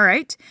all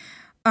right.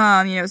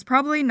 It's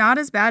probably not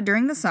as bad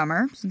during the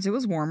summer, since it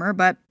was warmer,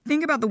 but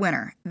think about the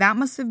winter. That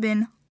must have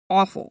been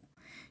awful.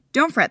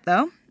 Don't fret,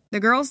 though. The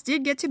girls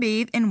did get to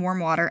bathe in warm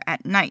water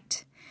at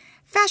night.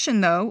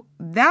 Fashion, though,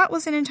 that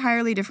was an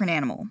entirely different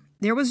animal.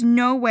 There was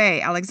no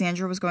way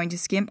Alexandra was going to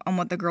skimp on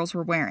what the girls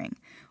were wearing.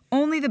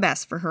 Only the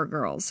best for her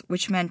girls,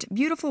 which meant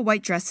beautiful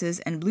white dresses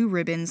and blue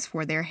ribbons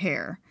for their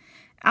hair.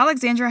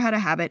 Alexandra had a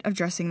habit of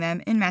dressing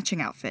them in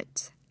matching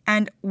outfits.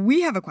 And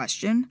we have a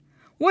question.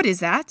 What is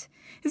that?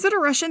 Is it a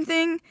Russian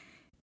thing?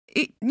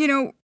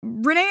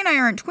 Renee and I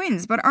aren't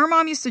twins, but our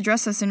mom used to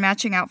dress us in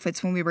matching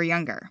outfits when we were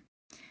younger.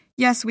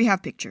 Yes, we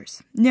have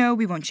pictures. No,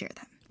 we won't share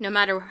them. No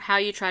matter how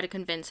you try to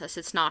convince us,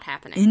 it's not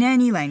happening. In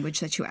any language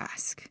that you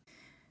ask.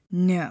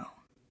 No.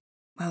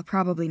 Well,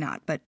 probably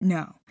not, but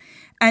no.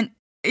 And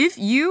if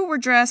you were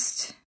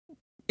dressed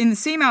in the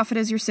same outfit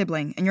as your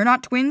sibling and you're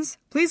not twins,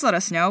 please let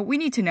us know. We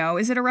need to know.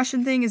 Is it a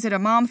Russian thing? Is it a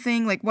mom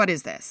thing? What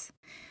is this?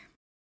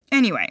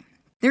 Anyway,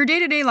 their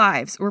day-to-day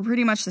lives were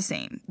pretty much the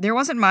same. There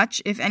wasn't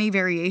much, if any,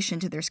 variation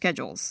to their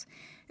schedules.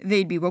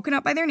 They'd be woken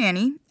up by their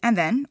nanny, and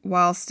then,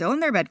 while still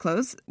in their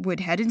bedclothes, would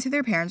head into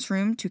their parents'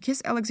 room to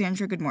kiss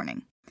Alexandra good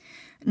morning.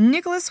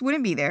 Nicholas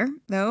wouldn't be there,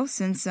 though,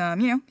 since,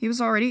 he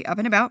was already up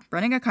and about,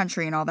 running a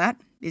country and all that.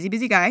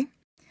 Busy guy.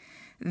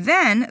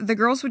 Then, the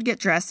girls would get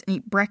dressed and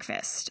eat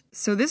breakfast.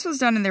 So this was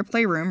done in their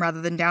playroom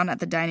rather than down at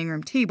the dining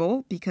room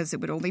table, because it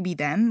would only be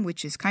them,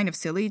 which is kind of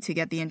silly to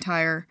get the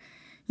entire,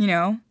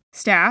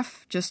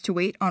 staff just to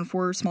wait on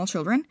 4 small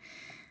children.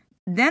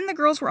 Then the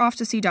girls were off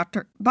to see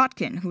Dr.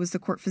 Botkin, who was the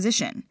court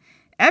physician.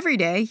 Every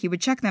day, he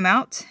would check them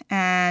out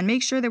and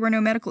make sure there were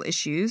no medical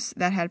issues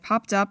that had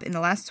popped up in the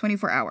last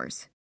 24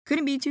 hours.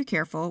 Couldn't be too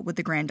careful with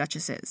the Grand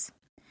Duchesses.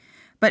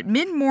 But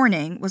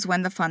mid-morning was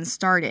when the fun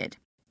started.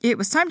 It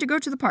was time to go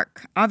to the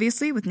park,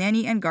 obviously with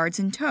nanny and guards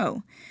in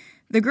tow.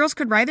 The girls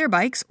could ride their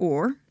bikes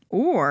or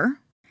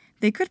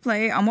they could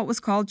play on what was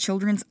called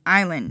Children's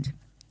Island.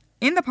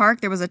 In the park,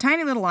 there was a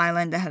tiny little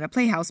island that had a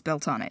playhouse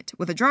built on it,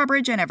 with a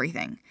drawbridge and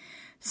everything.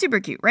 Super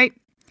cute, right?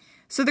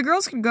 So the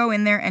girls could go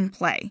in there and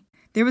play.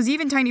 There was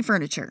even tiny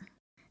furniture.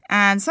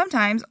 And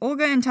sometimes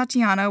Olga and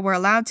Tatiana were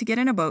allowed to get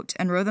in a boat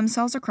and row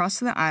themselves across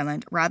to the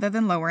island rather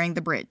than lowering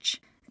the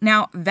bridge.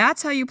 Now,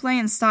 that's how you play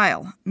in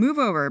style. Move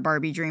over,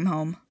 Barbie Dream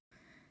Home.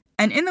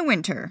 And in the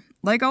winter,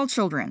 like all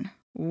children,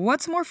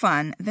 what's more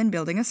fun than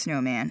building a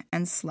snowman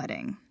and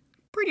sledding?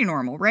 Pretty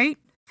normal, right?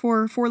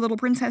 For 4 little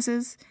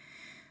princesses.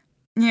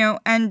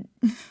 And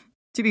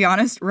to be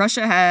honest,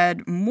 Russia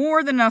had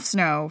more than enough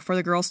snow for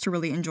the girls to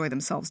really enjoy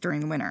themselves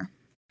during the winter.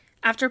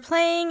 After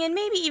playing and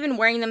maybe even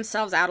wearing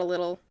themselves out a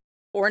little,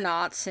 or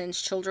not,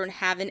 since children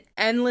have an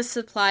endless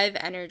supply of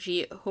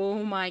energy.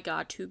 Oh my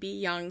god, to be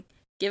young.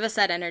 Give us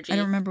that energy. I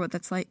don't remember what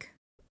that's like.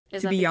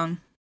 To be young.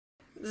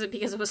 Is it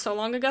because it was so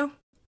long ago?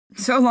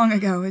 So long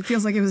ago. It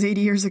feels like it was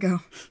 80 years ago.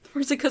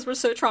 Or is it because we're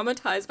so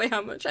traumatized by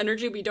how much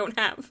energy we don't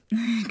have?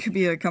 It could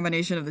be a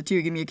combination of the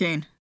two. Give me a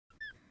cane.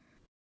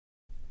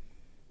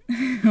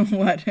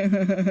 What?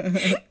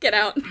 Get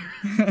out.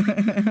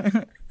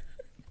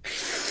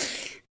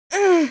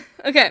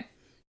 Okay,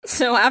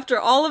 so after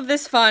all of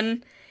this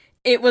fun,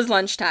 it was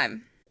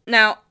lunchtime.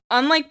 Now,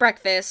 unlike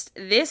breakfast,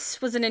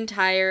 this was an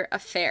entire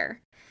affair.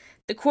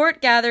 The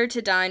court gathered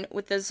to dine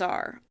with the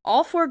Tsar.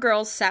 All 4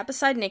 girls sat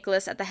beside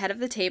Nicholas at the head of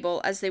the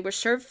table as they were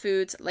served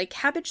foods like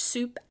cabbage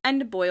soup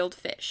and boiled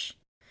fish.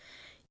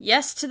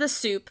 Yes to the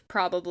soup,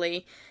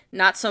 probably.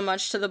 Not so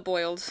much to the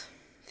boiled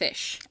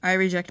fish. I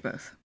reject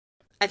both.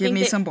 Give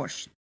me some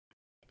borscht.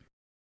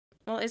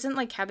 Well,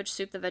 isn't cabbage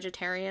soup the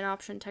vegetarian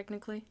option,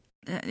 technically?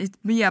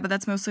 Yeah, but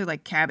that's mostly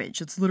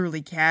cabbage. It's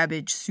literally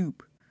cabbage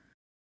soup.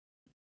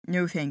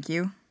 No, thank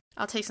you.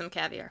 I'll take some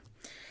caviar.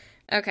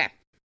 Okay.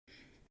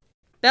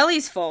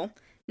 Bellies full,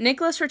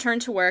 Nicholas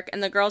returned to work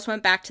and the girls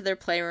went back to their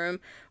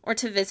playroom or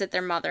to visit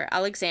their mother,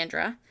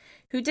 Alexandra,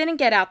 who didn't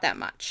get out that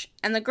much,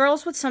 and the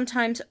girls would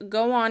sometimes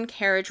go on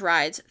carriage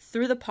rides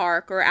through the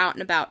park or out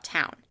and about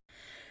town.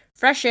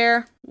 Fresh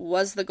air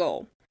was the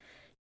goal.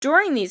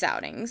 During these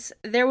outings,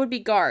 there would be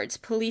guards,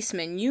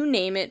 policemen, you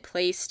name it,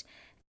 placed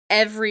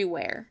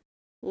everywhere.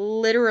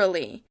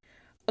 Literally.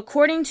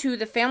 According to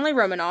The Family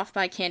Romanoff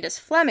by Candace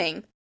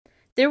Fleming,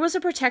 there was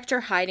a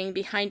protector hiding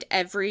behind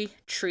every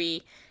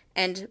tree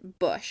and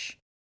bush.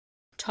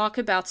 Talk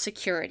about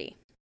security.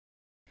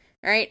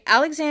 Alright,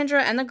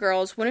 Alexandra and the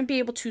girls wouldn't be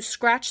able to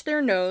scratch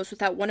their nose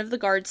without one of the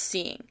guards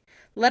seeing,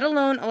 let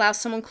alone allow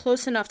someone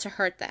close enough to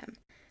hurt them.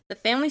 The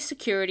family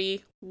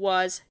security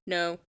was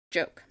no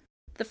joke.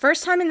 The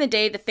first time in the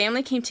day the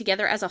family came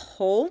together as a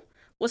whole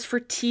was for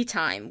tea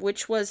time,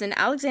 which was in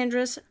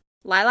Alexandra's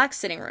lilac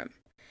sitting room.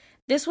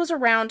 This was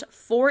around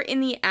 4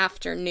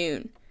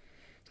 p.m.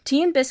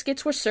 Tea and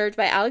biscuits were served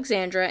by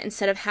Alexandra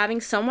instead of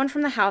having someone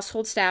from the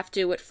household staff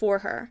do it for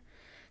her.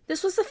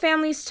 This was the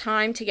family's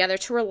time together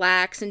to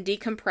relax and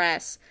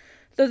decompress,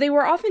 though they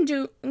were often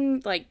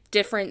doing,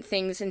 different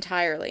things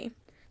entirely.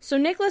 So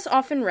Nicholas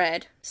often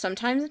read,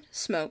 sometimes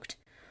smoked.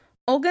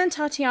 Olga and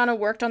Tatiana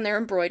worked on their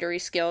embroidery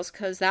skills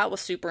because that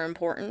was super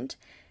important.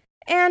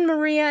 And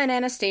Maria and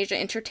Anastasia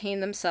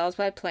entertained themselves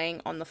by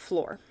playing on the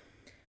floor.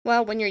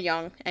 Well, when you're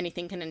young,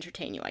 anything can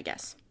entertain you, I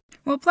guess.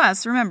 Well,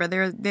 plus, remember,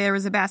 there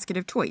was a basket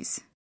of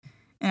toys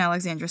in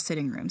Alexandra's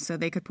sitting room, so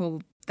they could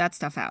pull that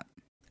stuff out.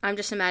 I'm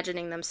just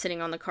imagining them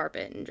sitting on the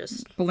carpet and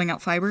just... pulling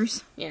out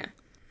fibers? Yeah.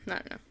 I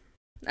don't know.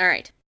 All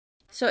right.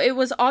 So it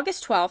was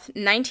August 12th,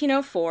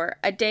 1904,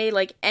 a day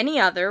like any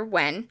other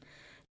when,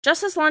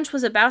 just as lunch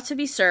was about to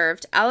be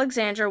served,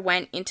 Alexandra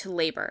went into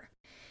labor.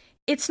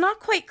 It's not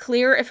quite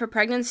clear if a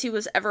pregnancy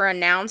was ever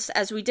announced,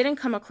 as we didn't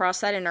come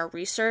across that in our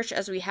research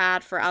as we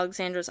had for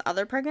Alexandra's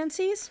other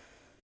pregnancies.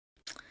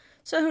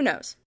 So who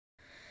knows?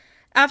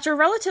 After a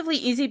relatively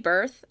easy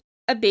birth,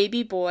 a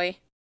baby boy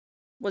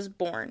was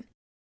born.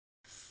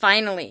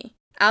 Finally,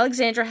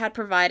 Alexandra had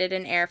provided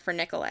an heir for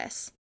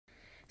Nicholas.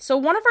 So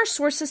one of our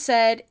sources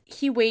said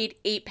he weighed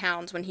 8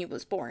 pounds when he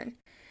was born.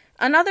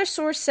 Another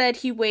source said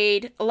he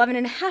weighed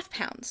 11.5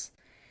 pounds.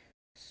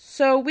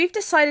 So we've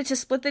decided to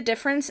split the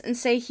difference and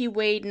say he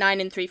weighed 9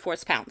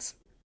 3/4 pounds.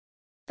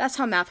 That's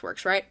how math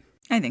works, right?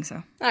 I think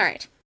so. All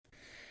right.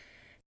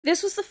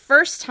 This was the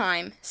first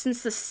time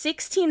since the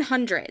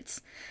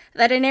 1600s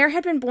that an heir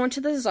had been born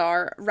to the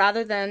Tsar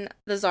rather than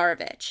the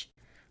Tsarevich.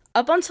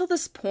 Up until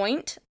this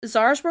point,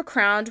 Tsars were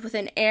crowned with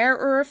an heir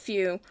or a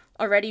few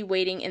already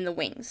waiting in the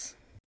wings.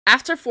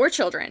 After 4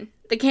 children,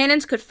 the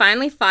cannons could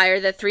finally fire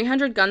the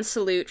 300-gun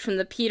salute from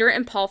the Peter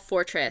and Paul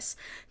Fortress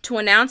to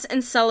announce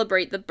and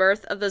celebrate the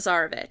birth of the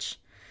Tsarevich.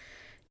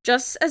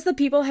 Just as the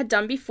people had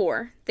done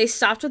before, they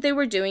stopped what they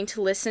were doing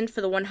to listen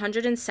for the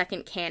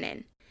 102nd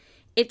cannon.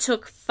 It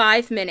took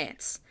 5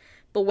 minutes,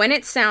 but when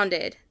it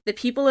sounded, the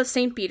people of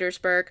St.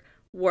 Petersburg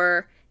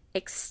were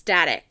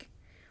ecstatic.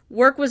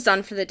 Work was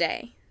done for the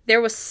day. There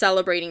was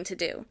celebrating to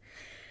do.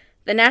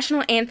 The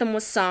national anthem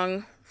was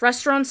sung,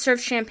 restaurants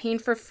served champagne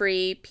for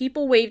free,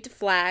 people waved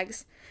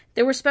flags.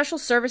 There were special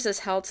services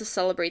held to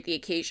celebrate the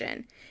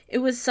occasion. It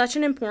was such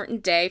an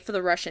important day for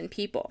the Russian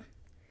people.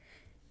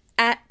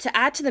 To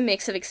add to the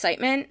mix of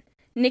excitement,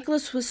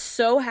 Nicholas was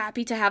so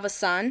happy to have a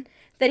son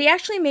that he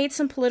actually made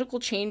some political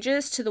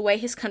changes to the way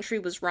his country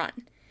was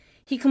run.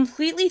 He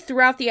completely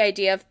threw out the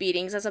idea of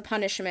beatings as a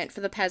punishment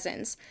for the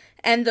peasants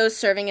and those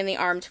serving in the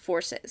armed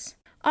forces.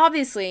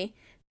 Obviously,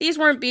 these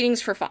weren't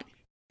beatings for fun,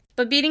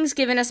 but beatings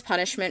given as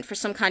punishment for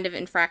some kind of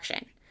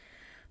infraction.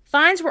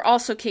 Fines were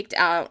also kicked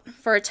out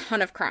for a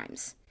ton of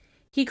crimes.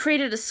 He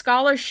created a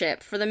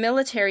scholarship for the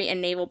military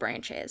and naval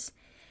branches.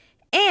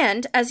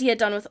 And, as he had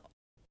done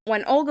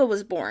when Olga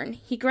was born,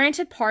 he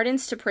granted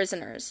pardons to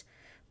prisoners,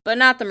 but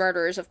not the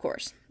murderers, of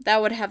course.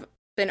 That would have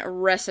been a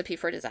recipe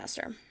for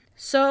disaster.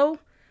 So,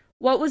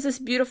 what was this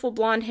beautiful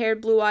blonde-haired,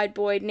 blue-eyed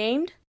boy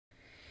named?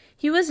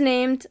 He was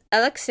named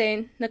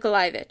Alexei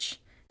Nikolaevich,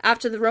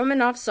 after the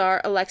Romanov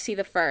Tsar Alexei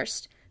I,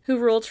 who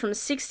ruled from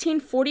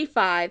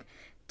 1645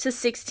 to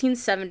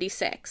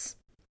 1676.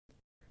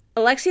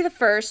 Alexei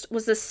I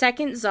was the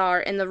second Tsar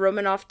in the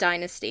Romanov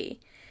dynasty,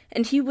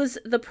 and he was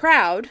the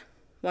proud,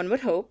 one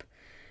would hope,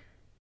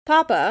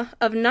 papa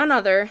of none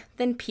other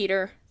than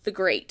Peter the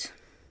Great.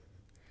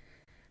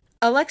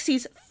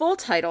 Alexei's full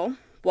title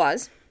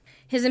was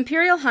His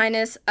Imperial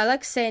Highness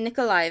Alexei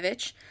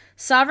Nikolaevich,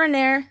 Sovereign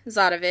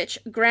Tsarevich,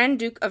 Grand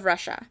Duke of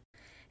Russia,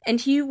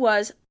 and he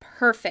was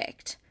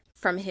perfect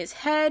from his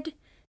head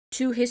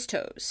to his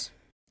toes.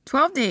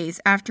 12 days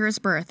after his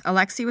birth,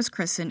 Alexei was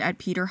christened at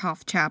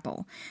Peterhof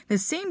Chapel, the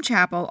same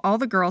chapel all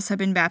the girls had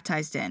been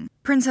baptized in.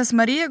 Princess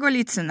Maria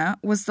Golitsina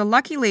was the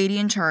lucky lady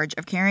in charge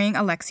of carrying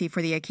Alexei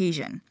for the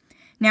occasion.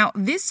 Now,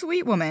 this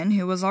sweet woman,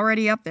 who was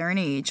already up there in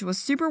age, was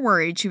super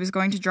worried she was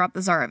going to drop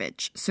the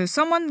Tsarevich, so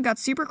someone got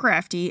super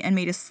crafty and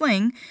made a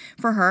sling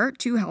for her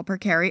to help her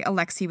carry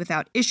Alexei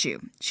without issue.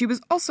 She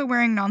was also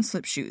wearing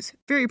non-slip shoes.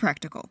 Very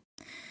practical.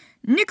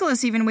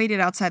 Nicholas even waited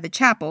outside the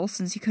chapel,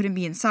 since he couldn't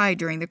be inside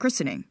during the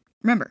christening.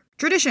 Remember,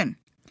 tradition!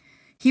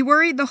 He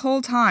worried the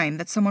whole time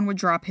that someone would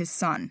drop his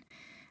son.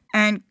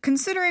 And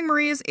considering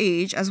Maria's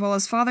age, as well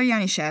as Father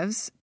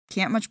Yanishev's,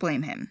 can't much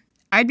blame him.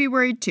 I'd be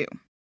worried too.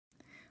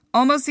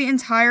 Almost the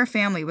entire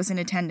family was in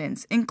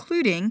attendance,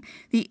 including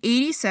the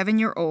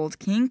 87-year-old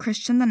King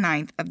Christian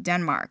IX of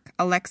Denmark,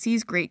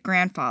 Alexei's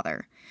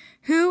great-grandfather,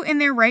 who in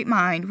their right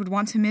mind would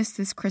want to miss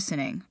this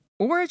christening,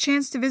 or a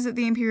chance to visit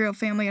the imperial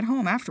family at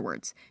home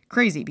afterwards.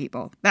 Crazy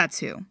people, that's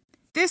who.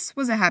 This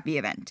was a happy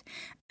event.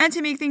 And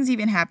to make things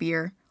even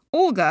happier,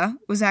 Olga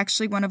was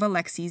actually one of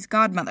Alexei's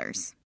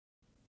godmothers.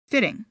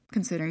 Fitting,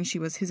 considering she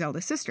was his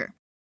eldest sister.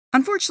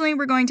 Unfortunately,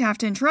 we're going to have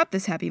to interrupt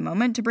this happy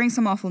moment to bring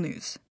some awful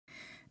news.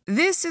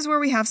 This is where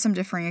we have some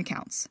differing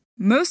accounts.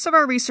 Most of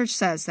our research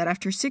says that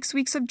after 6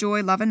 weeks of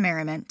joy, love, and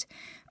merriment,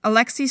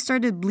 Alexei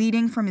started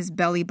bleeding from his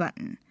belly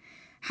button.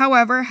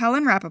 However,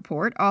 Helen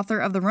Rappaport, author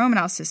of the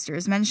Romanov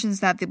Sisters, mentions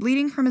that the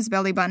bleeding from his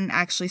belly button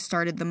actually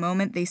started the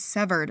moment they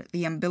severed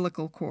the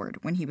umbilical cord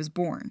when he was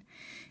born.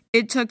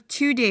 It took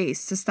 2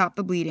 days to stop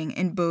the bleeding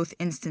in both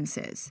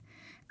instances.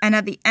 And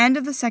at the end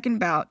of the second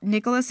bout,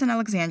 Nicholas and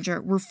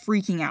Alexandra were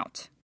freaking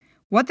out.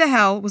 What the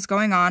hell was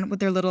going on with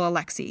their little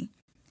Alexei?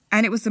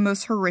 And it was the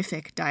most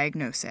horrific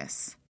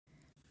diagnosis.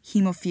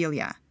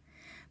 Hemophilia.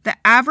 The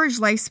average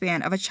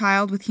lifespan of a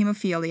child with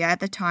hemophilia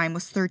at the time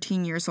was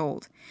 13 years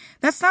old.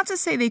 That's not to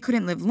say they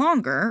couldn't live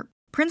longer.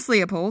 Prince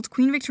Leopold,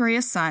 Queen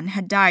Victoria's son,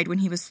 had died when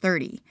he was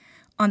 30.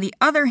 On the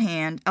other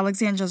hand,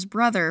 Alexandra's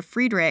brother,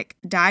 Friedrich,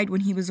 died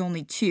when he was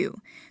only 2.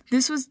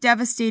 This was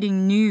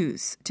devastating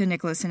news to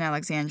Nicholas and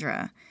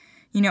Alexandra.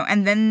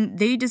 And then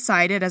they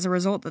decided as a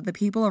result that the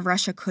people of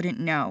Russia couldn't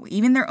know.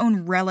 Even their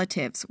own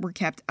relatives were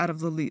kept out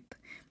of the loop.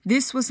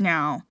 This was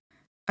now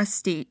a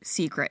state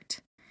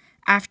secret.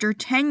 After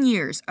 10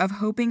 years of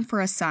hoping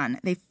for a son,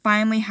 they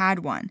finally had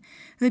one.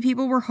 The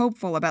people were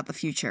hopeful about the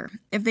future.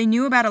 If they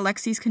knew about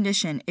Alexei's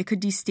condition, it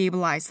could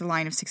destabilize the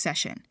line of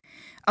succession.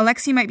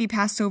 Alexei might be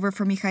passed over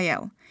for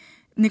Mikhail,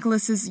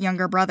 Nicholas's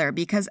younger brother,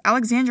 because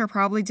Alexandra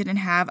probably didn't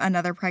have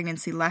another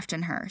pregnancy left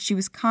in her. She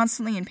was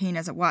constantly in pain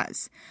as it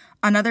was.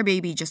 Another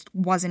baby just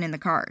wasn't in the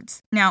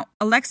cards. Now,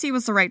 Alexei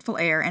was the rightful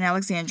heir, and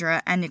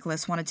Alexandra and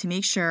Nicholas wanted to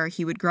make sure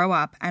he would grow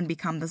up and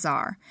become the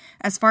Tsar.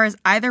 As far as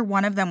either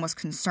one of them was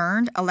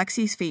concerned,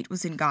 Alexei's fate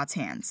was in God's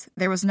hands.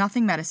 There was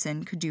nothing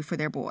medicine could do for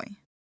their boy.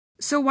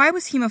 So why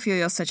was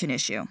hemophilia such an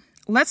issue?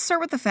 Let's start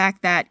with the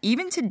fact that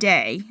even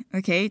today,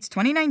 it's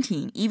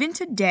 2019, even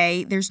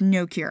today, there's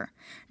no cure.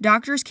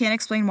 Doctors can't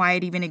explain why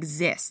it even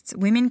exists.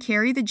 Women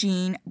carry the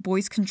gene,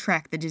 boys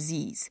contract the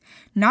disease.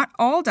 Not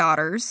all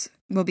daughters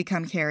will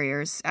become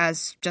carriers,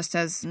 just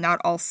as not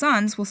all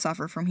sons will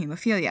suffer from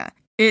hemophilia.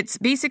 It's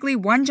basically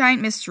one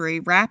giant mystery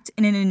wrapped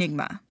in an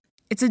enigma.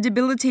 It's a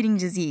debilitating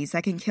disease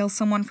that can kill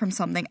someone from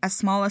something as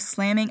small as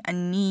slamming a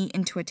knee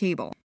into a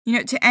table.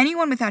 To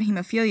anyone without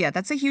hemophilia,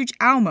 that's a huge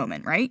ow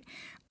moment, right?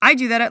 I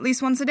do that at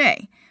least once a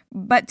day.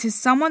 But to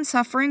someone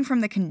suffering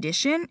from the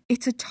condition,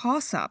 it's a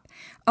toss-up.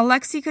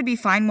 Alexei could be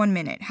fine 1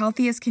 minute,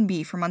 healthy as can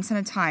be for months at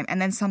a time,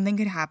 and then something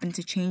could happen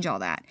to change all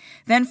that.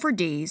 Then for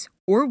days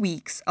or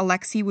weeks,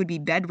 Alexei would be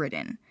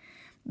bedridden.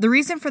 The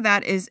reason for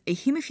that is a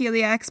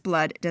hemophiliac's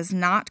blood does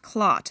not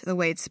clot the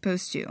way it's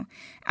supposed to.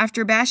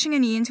 After bashing a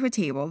knee into a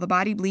table, the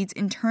body bleeds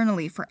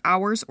internally for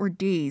hours or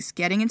days,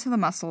 getting into the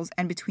muscles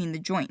and between the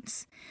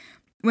joints.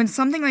 When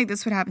something like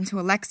this would happen to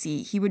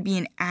Alexei, he would be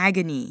in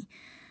agony.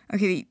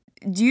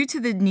 Due to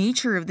the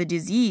nature of the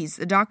disease,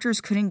 the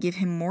doctors couldn't give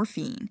him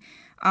morphine.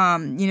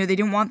 They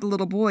didn't want the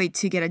little boy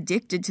to get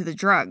addicted to the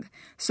drug.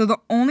 So the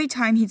only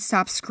time he'd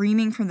stop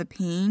screaming from the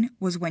pain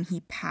was when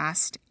he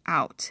passed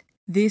out.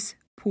 This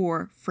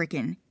poor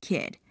frickin'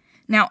 kid.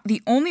 Now,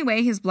 the only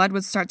way his blood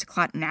would start to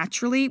clot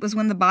naturally was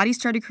when the body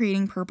started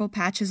creating purple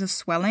patches of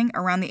swelling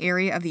around the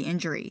area of the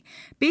injury.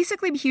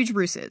 Basically, huge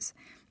bruises.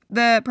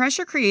 The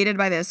pressure created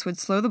by this would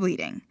slow the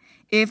bleeding.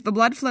 If the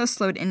blood flow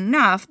slowed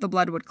enough, the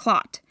blood would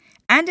clot.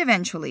 And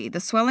eventually, the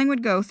swelling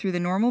would go through the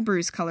normal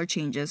bruise color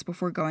changes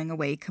before going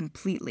away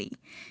completely.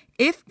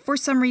 If, for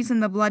some reason,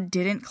 the blood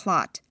didn't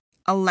clot,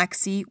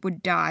 Alexei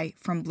would die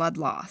from blood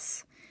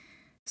loss.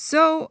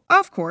 So,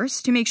 of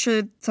course, to make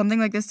sure something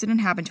like this didn't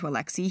happen to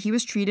Alexei, he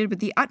was treated with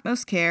the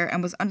utmost care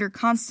and was under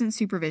constant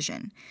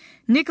supervision.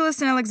 Nicholas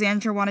and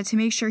Alexandra wanted to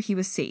make sure he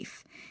was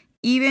safe,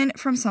 even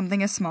from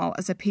something as small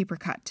as a paper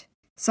cut.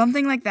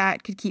 Something like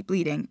that could keep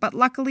bleeding, but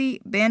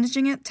luckily,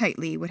 bandaging it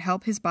tightly would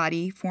help his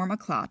body form a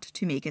clot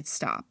to make it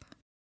stop.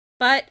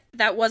 But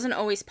that wasn't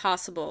always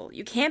possible.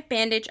 You can't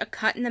bandage a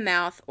cut in the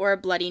mouth or a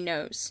bloody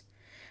nose.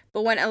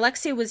 But when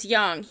Alexei was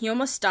young, he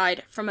almost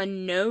died from a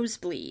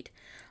nosebleed.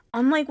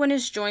 Unlike when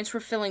his joints were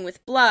filling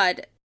with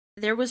blood,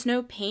 there was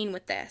no pain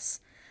with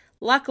this.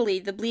 Luckily,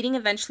 the bleeding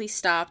eventually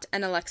stopped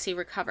and Alexei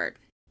recovered.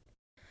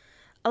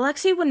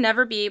 Alexei would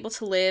never be able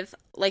to live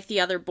like the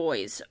other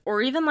boys,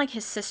 or even like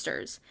his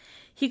sisters.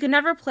 He could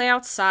never play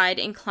outside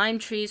and climb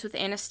trees with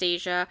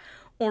Anastasia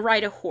or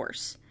ride a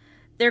horse.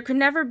 There could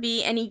never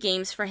be any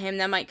games for him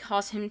that might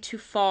cause him to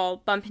fall,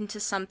 bump into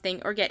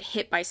something, or get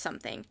hit by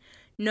something.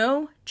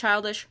 No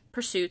childish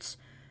pursuits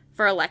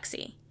for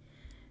Alexei.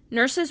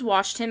 Nurses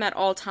watched him at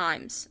all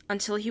times,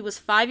 until he was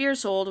 5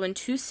 years old when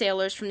 2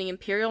 sailors from the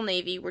Imperial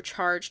Navy were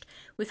charged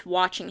with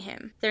watching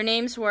him. Their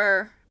names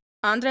were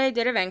Andrei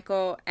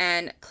Derivenko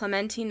and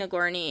Clementy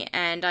Nagorny,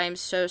 and I am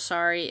so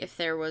sorry if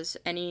there was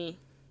any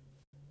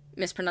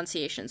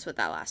mispronunciations with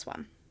that last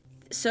one.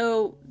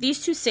 So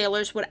these 2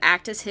 sailors would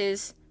act as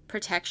his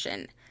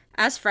protection,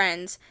 as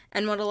friends,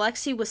 and when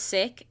Alexei was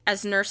sick,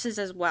 as nurses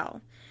as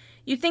well.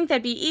 You'd think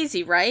that'd be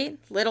easy, right?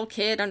 Little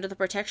kid under the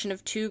protection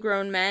of 2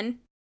 grown men?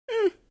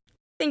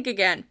 Think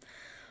again.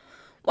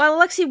 While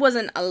Alexei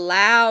wasn't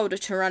allowed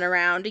to run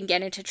around and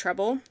get into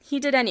trouble, he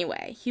did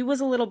anyway. He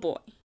was a little boy.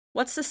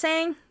 What's the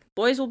saying?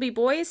 Boys will be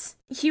boys?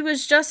 He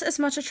was just as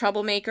much a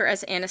troublemaker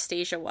as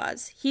Anastasia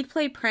was. He'd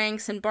play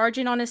pranks and barge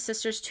in on his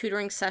sister's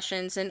tutoring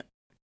sessions, and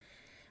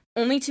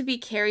only to be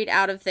carried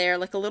out of there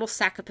like a little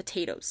sack of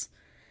potatoes.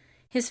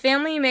 His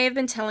family may have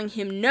been telling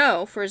him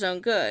no for his own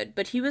good,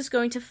 but he was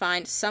going to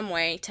find some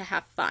way to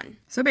have fun.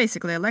 So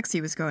basically,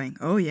 Alexei was going,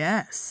 oh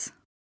yes.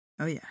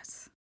 Oh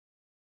yes.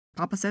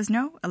 Papa says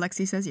no,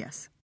 Alexei says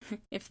yes.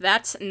 If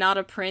that's not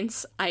a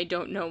prince, I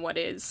don't know what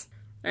is.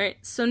 Alright,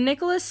 so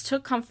Nicholas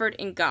took comfort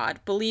in God,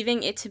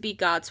 believing it to be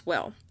God's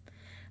will.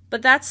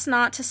 But that's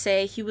not to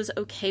say he was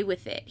okay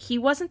with it. He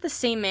wasn't the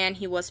same man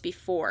he was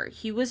before.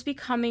 He was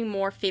becoming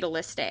more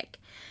fatalistic.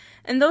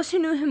 And those who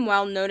knew him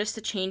well noticed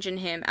a change in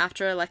him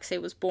after Alexei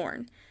was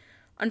born.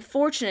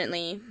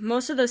 Unfortunately,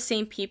 most of those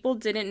same people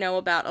didn't know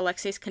about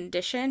Alexei's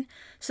condition,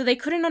 so they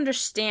couldn't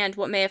understand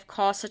what may have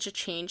caused such a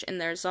change in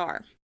their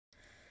Tsar.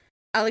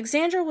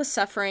 Alexandra was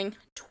suffering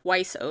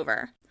twice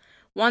over,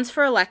 once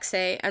for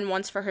Alexei and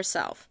once for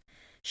herself.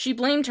 She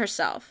blamed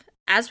herself.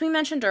 As we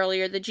mentioned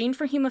earlier, the gene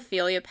for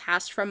hemophilia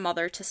passed from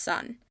mother to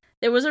son.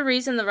 There was a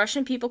reason the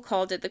Russian people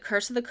called it the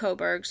curse of the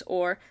Coburgs,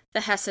 or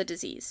the Hesse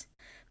disease,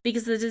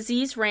 because the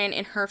disease ran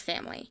in her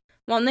family.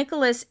 While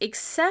Nicholas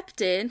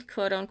accepted,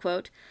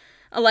 quote-unquote,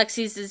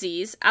 Alexei's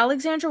disease,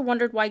 Alexandra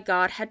wondered why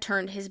God had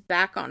turned his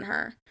back on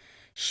her.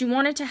 She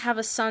wanted to have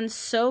a son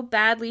so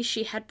badly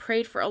she had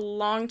prayed for a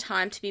long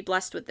time to be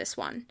blessed with this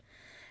one.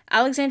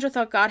 Alexandra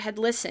thought God had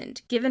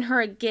listened, given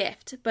her a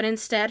gift, but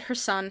instead her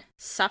son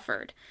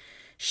suffered.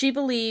 She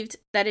believed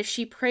that if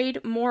she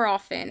prayed more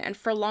often and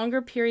for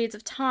longer periods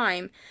of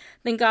time,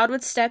 then God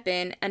would step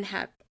in and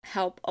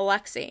help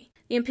Alexei.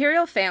 The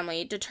imperial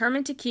family,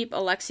 determined to keep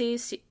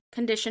Alexei's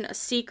condition a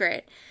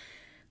secret,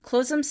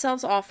 closed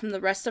themselves off from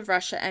the rest of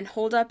Russia and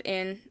holed up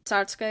in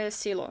Tsarskaya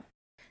Selo.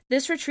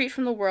 This retreat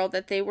from the world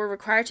that they were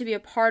required to be a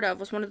part of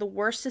was one of the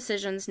worst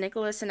decisions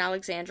Nicholas and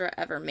Alexandra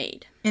ever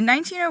made. In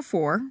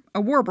 1904,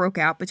 a war broke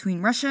out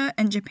between Russia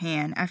and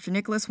Japan after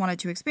Nicholas wanted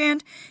to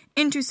expand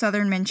into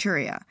southern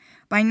Manchuria.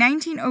 By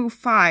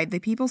 1905, the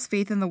people's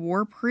faith in the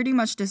war pretty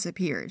much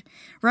disappeared.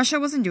 Russia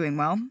wasn't doing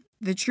well.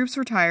 The troops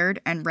were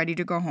tired and ready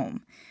to go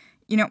home.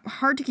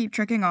 Hard to keep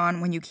trekking on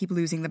when you keep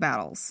losing the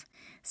battles.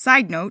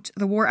 Side note,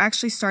 the war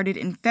actually started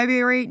in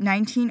February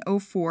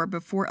 1904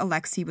 before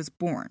Alexei was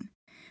born.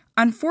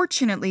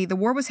 Unfortunately, the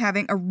war was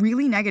having a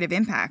really negative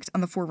impact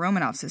on the four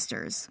Romanov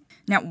sisters.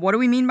 Now, what do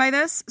we mean by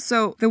this?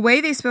 So, the way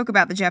they spoke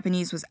about the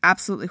Japanese was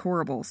absolutely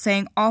horrible,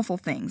 saying awful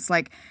things,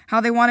 like how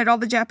they wanted all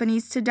the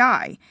Japanese to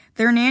die.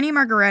 Their nanny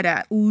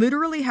Margareta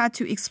literally had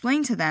to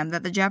explain to them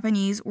that the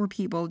Japanese were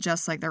people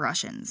just like the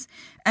Russians.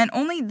 And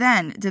only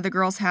then did the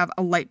girls have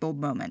a light bulb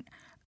moment.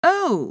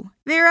 Oh,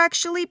 they're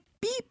actually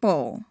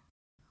people.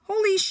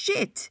 Holy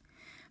shit.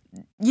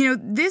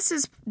 This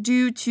is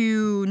due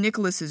to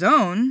Nicholas's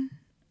own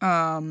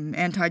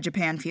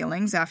anti-Japan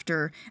feelings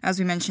after, as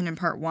we mentioned in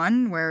part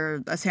 1,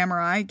 where a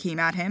samurai came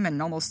at him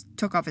and almost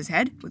took off his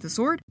head with a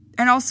sword.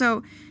 And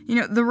also,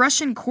 the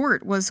Russian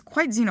court was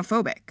quite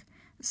xenophobic.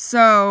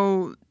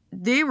 So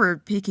they were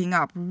picking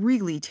up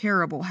really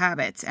terrible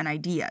habits and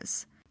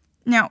ideas.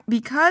 Now,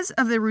 because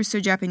of the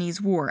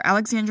Russo-Japanese War,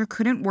 Alexandra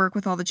couldn't work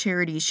with all the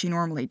charities she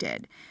normally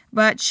did,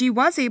 but she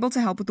was able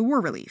to help with the war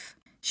relief.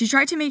 She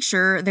tried to make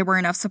sure there were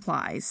enough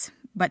supplies,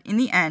 but in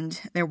the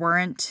end, there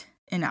weren't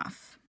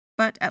enough.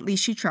 But at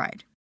least she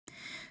tried.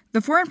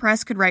 The foreign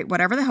press could write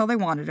whatever the hell they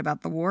wanted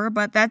about the war,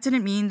 but that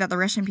didn't mean that the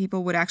Russian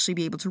people would actually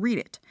be able to read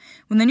it.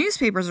 When the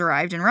newspapers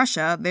arrived in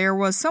Russia, there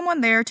was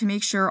someone there to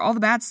make sure all the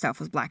bad stuff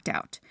was blacked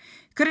out.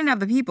 Couldn't have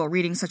the people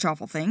reading such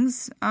awful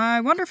things.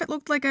 I wonder if it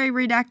looked like a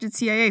redacted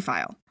CIA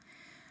file.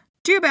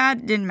 Too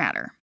bad, didn't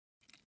matter.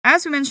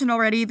 As we mentioned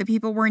already, the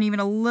people weren't even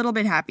a little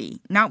bit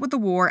happy. Not with the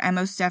war, and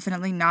most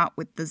definitely not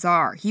with the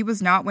Tsar. He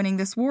was not winning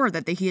this war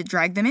that he had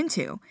dragged them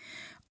into.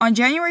 On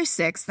January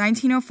 6,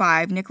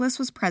 1905, Nicholas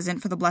was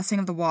present for the Blessing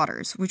of the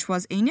Waters, which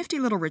was a nifty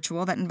little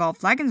ritual that involved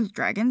flagons with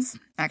dragons,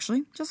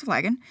 actually, just a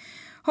flagon,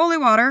 holy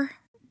water,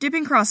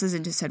 dipping crosses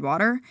into said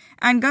water,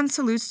 and gun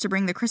salutes to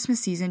bring the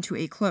Christmas season to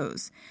a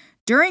close.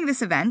 During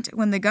this event,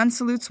 when the gun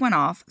salutes went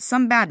off,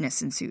 some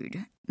badness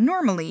ensued.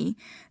 Normally,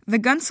 the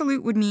gun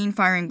salute would mean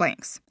firing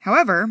blanks.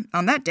 However,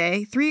 on that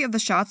day, 3 of the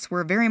shots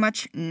were very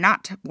much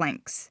not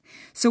blanks.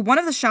 So one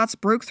of the shots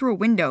broke through a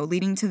window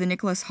leading to the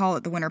Nicholas Hall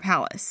at the Winter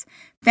Palace.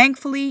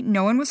 Thankfully,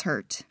 no one was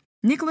hurt.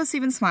 Nicholas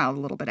even smiled a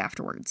little bit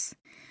afterwards.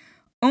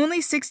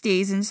 Only 6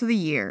 days into the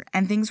year,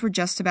 and things were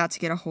just about to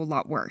get a whole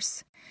lot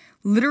worse.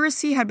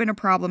 Literacy had been a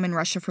problem in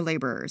Russia for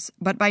laborers,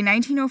 but by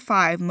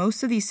 1905,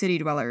 most of these city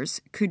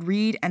dwellers could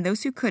read, and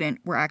those who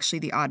couldn't were actually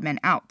the odd men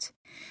out.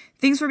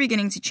 Things were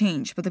beginning to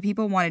change, but the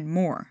people wanted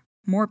more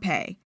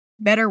pay,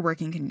 better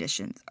working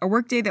conditions, a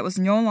workday that was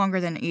no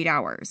longer than 8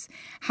 hours,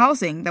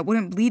 housing that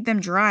wouldn't bleed them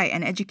dry,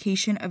 and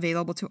education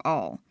available to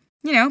all.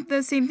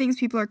 The same things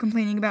people are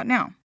complaining about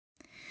now.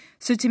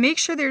 So to make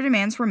sure their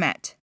demands were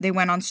met, they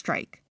went on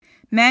strike.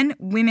 Men,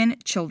 women,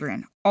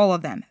 children, all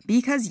of them.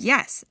 Because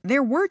yes,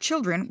 there were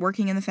children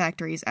working in the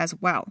factories as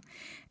well.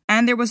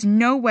 And there was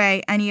no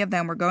way any of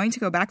them were going to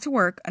go back to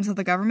work until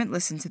the government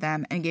listened to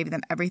them and gave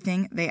them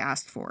everything they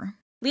asked for.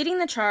 Leading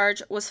the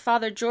charge was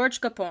Father George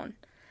Gapon.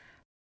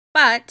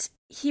 But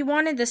he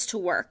wanted this to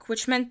work,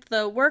 which meant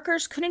the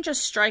workers couldn't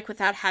just strike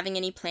without having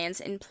any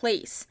plans in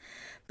place.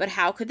 But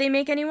how could they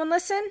make anyone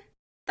listen?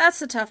 That's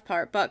the tough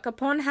part, but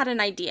Gapon had an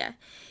idea.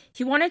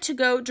 He wanted to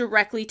go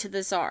directly to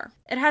the Tsar.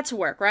 It had to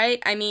work,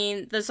 right? I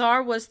mean, the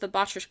Tsar was the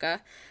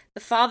Batryshka, the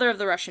father of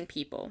the Russian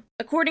people.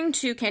 According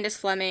to Candace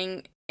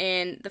Fleming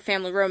in The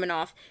Family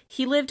Romanov,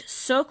 he lived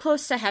so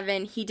close to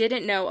heaven he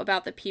didn't know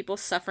about the people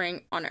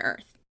suffering on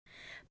earth.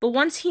 But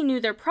once he knew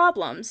their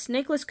problems,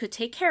 Nicholas could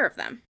take care of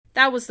them.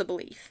 That was the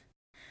belief.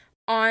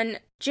 On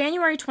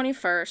January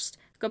 21st,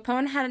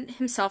 Gapon had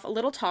himself a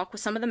little talk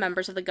with some of the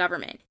members of the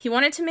government. He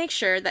wanted to make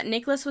sure that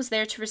Nicholas was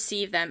there to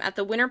receive them at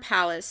the Winter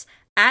Palace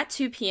at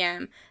 2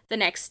 p.m. the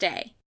next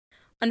day.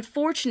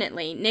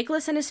 Unfortunately,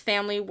 Nicholas and his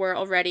family were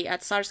already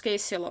at Tsarskoye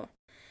Selo,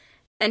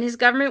 and his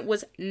government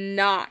was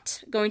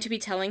not going to be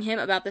telling him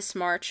about this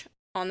march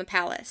on the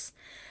palace.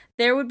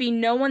 There would be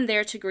no one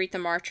there to greet the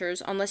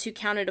marchers unless you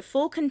counted a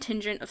full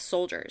contingent of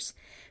soldiers,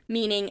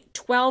 meaning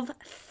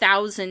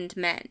 12,000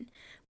 men,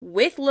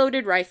 with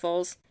loaded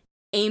rifles,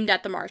 aimed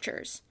at the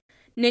marchers.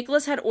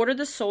 Nicholas had ordered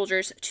the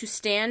soldiers to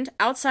stand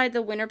outside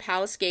the Winter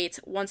Palace gates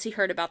once he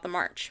heard about the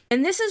march.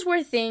 And this is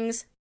where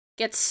things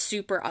get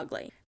super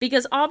ugly.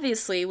 Because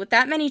obviously, with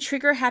that many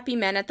trigger-happy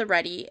men at the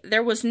ready,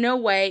 there was no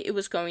way it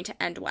was going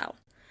to end well.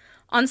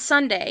 On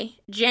Sunday,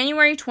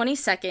 January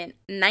 22nd,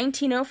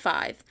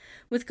 1905,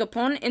 with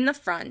Gapon in the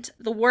front,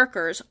 the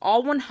workers,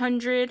 all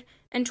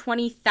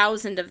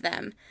 120,000 of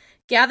them,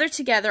 gathered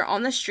together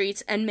on the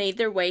streets and made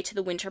their way to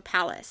the Winter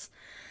Palace.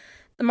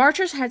 The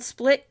marchers had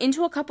split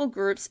into a couple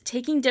groups,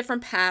 taking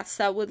different paths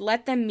that would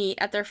let them meet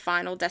at their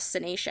final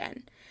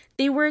destination.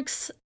 They were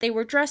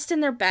dressed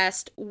in their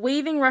best,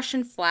 waving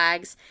Russian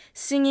flags,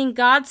 singing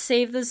God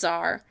Save the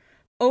Tsar,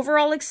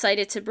 overall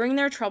excited to bring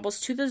their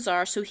troubles to the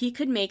Tsar so he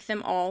could make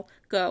them all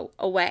go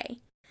away.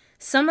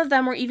 Some of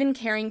them were even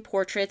carrying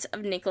portraits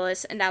of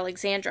Nicholas and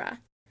Alexandra.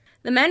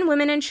 The men,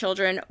 women, and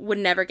children would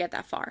never get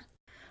that far.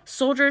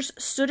 Soldiers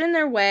stood in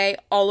their way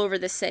all over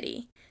the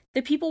city.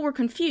 The people were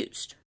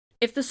confused.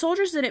 If the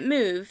soldiers didn't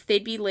move,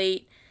 they'd be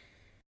late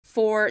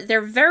for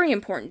their very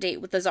important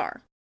date with the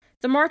Tsar.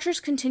 The marchers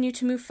continued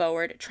to move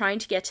forward, trying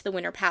to get to the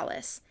Winter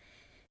Palace.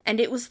 And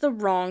it was the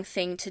wrong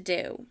thing to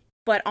do.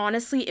 But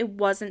honestly, it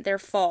wasn't their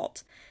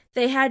fault.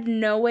 They had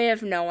no way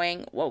of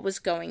knowing what was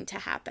going to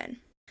happen.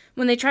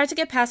 When they tried to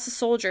get past the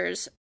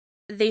soldiers,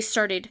 they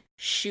started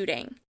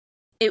shooting.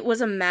 It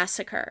was a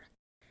massacre.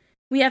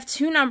 We have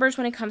two numbers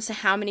when it comes to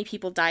how many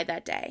people died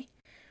that day.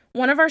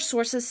 One of our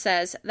sources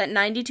says that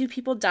 92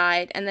 people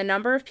died, and the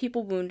number of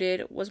people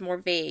wounded was more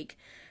vague,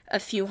 a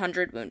few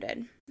hundred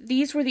wounded.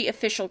 These were the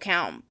official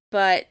count,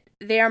 but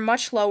they are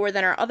much lower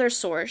than our other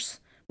source,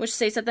 which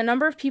states that the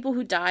number of people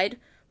who died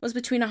was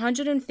between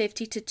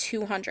 150 to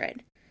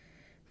 200.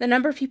 The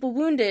number of people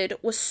wounded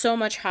was so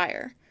much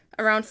higher,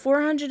 around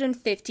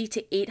 450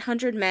 to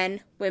 800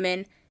 men,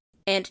 women,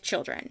 and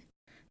children.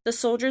 The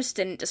soldiers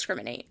didn't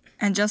discriminate.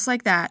 And just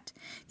like that,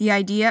 the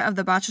idea of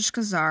the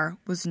Batryshka Tsar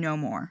was no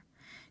more.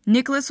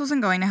 Nicholas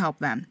wasn't going to help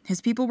them. His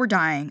people were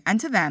dying,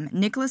 and to them,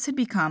 Nicholas had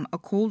become a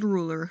cold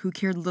ruler who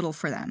cared little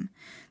for them.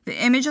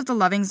 The image of the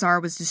loving Tsar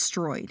was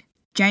destroyed.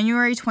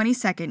 January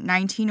 22nd,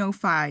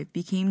 1905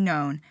 became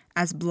known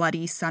as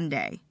Bloody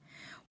Sunday.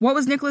 What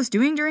was Nicholas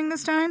doing during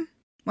this time?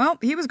 Well,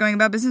 he was going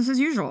about business as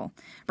usual.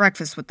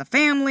 Breakfast with the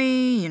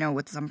family,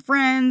 with some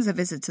friends, a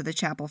visit to the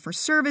chapel for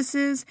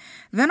services,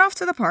 then off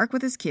to the park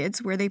with his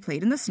kids where they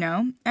played in the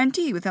snow, and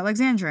tea with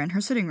Alexandra in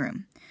her sitting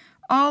room.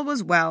 All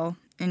was well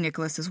in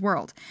Nicholas's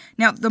world.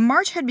 Now, the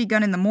march had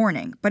begun in the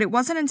morning, but it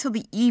wasn't until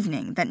the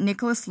evening that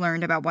Nicholas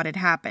learned about what had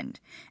happened,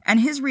 and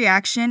his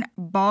reaction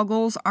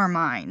boggles our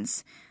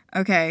minds.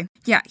 Okay,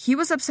 yeah, he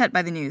was upset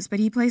by the news, but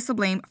he placed the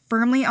blame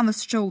firmly on the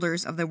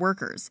shoulders of the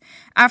workers.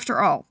 After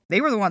all, they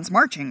were the ones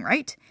marching,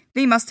 right?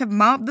 They must have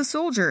mobbed the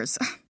soldiers.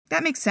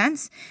 That makes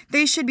sense.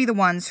 They should be the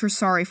ones who are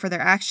sorry for their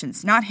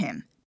actions, not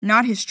him,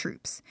 not his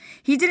troops.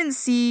 He didn't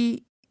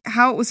see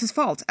how it was his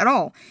fault at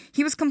all.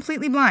 He was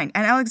completely blind,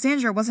 and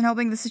Alexandra wasn't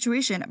helping the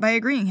situation by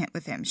agreeing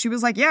with him. She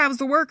was like, yeah, it was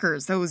the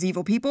workers, those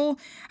evil people.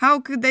 How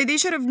could they? They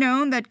should have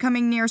known that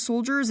coming near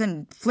soldiers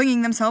and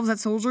flinging themselves at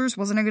soldiers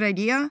wasn't a good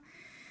idea.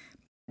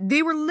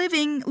 They were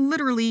living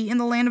literally in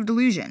the land of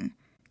delusion,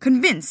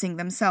 convincing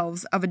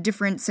themselves of a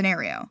different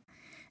scenario.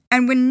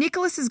 And when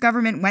Nicholas's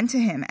government went to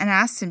him and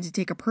asked him to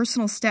take a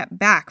personal step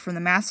back from the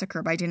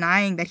massacre by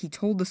denying that he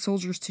told the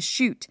soldiers to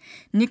shoot,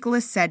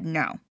 Nicholas said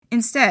no.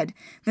 Instead,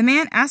 the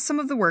man asked some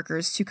of the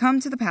workers to come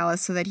to the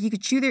palace so that he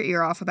could chew their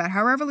ear off about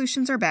how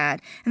revolutions are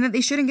bad and that they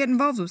shouldn't get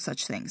involved with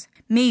such things.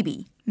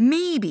 Maybe,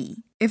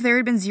 if there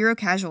had been 0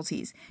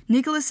 casualties,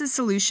 Nicholas's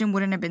solution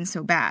wouldn't have been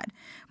so bad.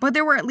 But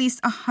there were at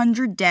least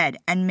 100 dead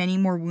and many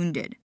more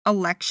wounded. A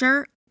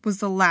lecture was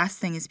the last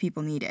thing his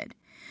people needed.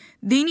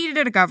 They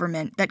needed a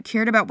government that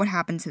cared about what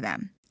happened to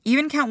them.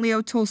 Even Count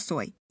Leo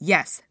Tolstoy,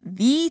 yes,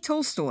 the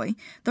Tolstoy,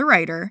 the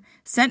writer,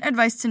 sent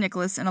advice to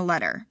Nicholas in a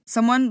letter.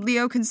 Someone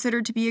Leo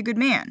considered to be a good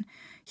man.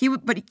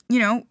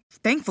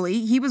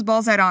 Thankfully, he was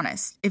balls out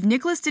honest. If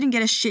Nicholas didn't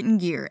get his shit in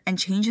gear and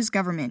change his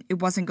government, it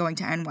wasn't going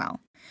to end well.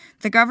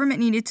 The government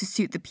needed to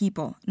suit the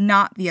people,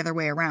 not the other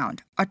way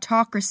around.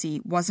 Autocracy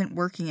wasn't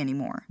working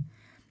anymore.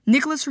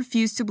 Nicholas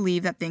refused to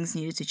believe that things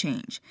needed to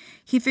change.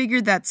 He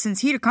figured that since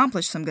he'd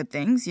accomplished some good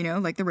things,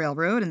 like the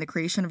railroad and the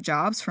creation of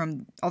jobs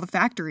from all the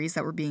factories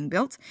that were being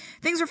built,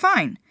 things were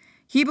fine.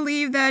 He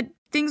believed that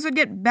things would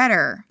get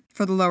better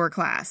for the lower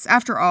class.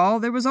 After all,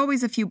 there was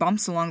always a few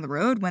bumps along the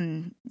road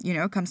when,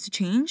 it comes to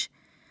change.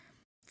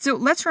 So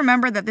let's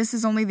remember that this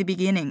is only the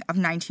beginning of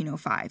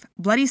 1905.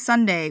 Bloody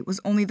Sunday was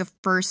only the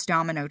first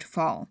domino to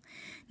fall.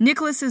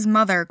 Nicholas's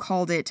mother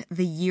called it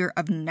the year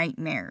of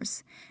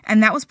nightmares,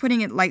 and that was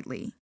putting it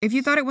lightly. If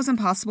you thought it was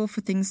impossible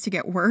for things to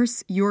get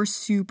worse, you're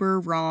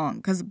super wrong,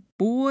 because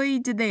boy,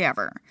 did they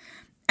ever.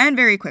 And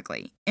very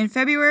quickly. In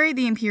February,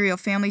 the imperial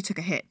family took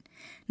a hit.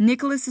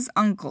 Nicholas's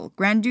uncle,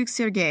 Grand Duke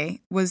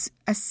Sergei, was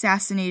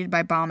assassinated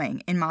by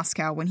bombing in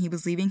Moscow when he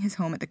was leaving his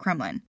home at the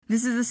Kremlin.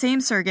 This is the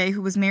same Sergei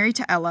who was married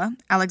to Ella,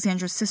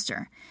 Alexandra's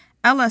sister.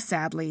 Ella,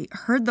 sadly,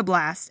 heard the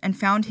blast and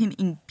found him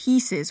in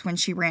pieces when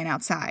she ran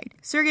outside.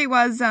 Sergei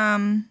was,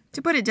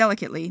 to put it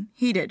delicately,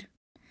 heated.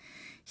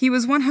 He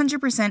was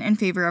 100% in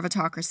favor of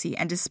autocracy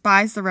and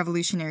despised the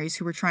revolutionaries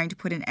who were trying to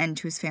put an end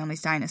to his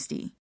family's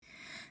dynasty.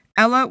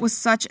 Ella was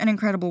such an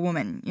incredible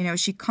woman.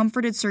 She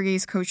comforted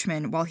Sergei's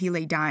coachman while he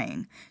lay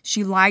dying.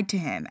 She lied to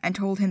him and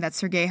told him that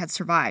Sergei had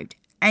survived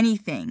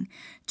anything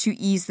to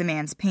ease the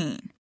man's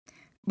pain.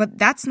 But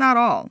that's not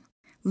all.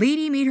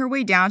 Lady made her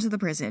way down to the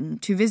prison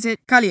to visit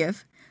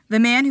Kaliev, the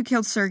man who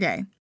killed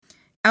Sergei.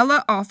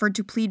 Ella offered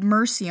to plead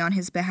mercy on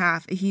his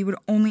behalf if he would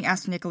only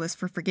ask Nicholas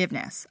for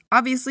forgiveness.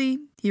 Obviously,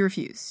 he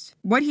refused.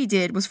 What he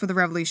did was for the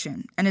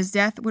revolution, and his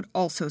death would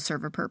also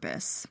serve a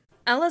purpose.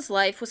 Ella's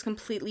life was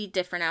completely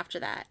different after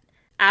that.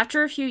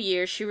 After a few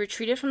years, she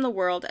retreated from the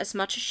world as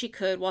much as she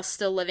could while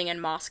still living in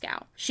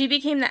Moscow. She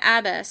became the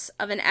abbess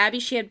of an abbey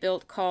she had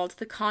built called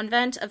the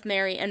Convent of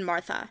Mary and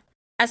Martha.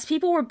 As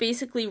people were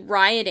basically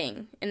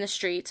rioting in the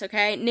streets,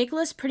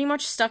 Nicholas pretty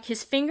much stuck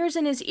his fingers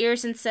in his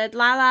ears and said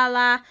la la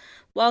la,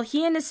 while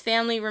he and his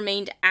family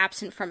remained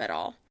absent from it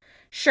all.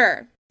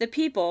 Sure, the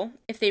people,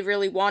 if they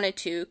really wanted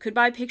to, could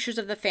buy pictures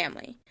of the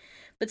family,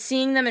 but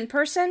seeing them in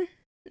person?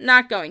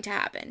 Not going to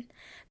happen.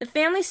 The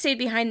family stayed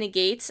behind the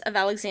gates of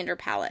Alexander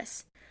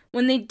Palace.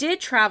 When they did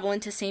travel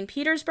into St.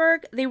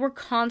 Petersburg, they were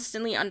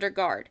constantly under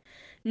guard.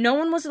 No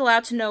one was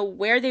allowed to know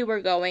where they were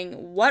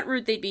going, what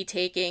route they'd be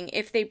taking,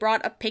 if they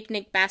brought a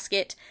picnic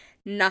basket,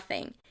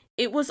 nothing.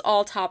 It was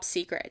all top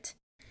secret.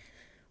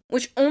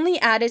 Which only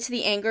added to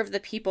the anger of the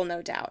people,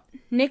 no doubt.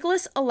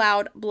 Nicholas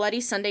allowed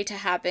Bloody Sunday to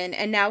happen,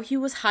 and now he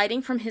was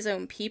hiding from his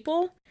own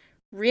people?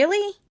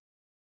 Really?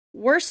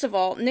 Worst of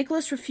all,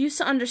 Nicholas refused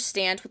to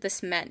understand what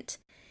this meant.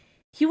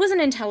 He was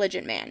an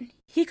intelligent man.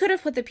 He could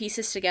have put the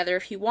pieces together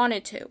if he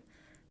wanted to.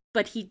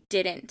 But he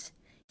didn't.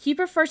 He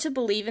preferred to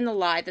believe in the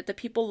lie that the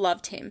people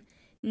loved him,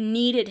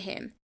 needed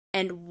him,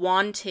 and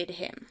wanted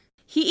him.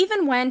 He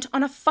even went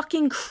on a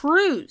fucking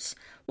cruise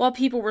while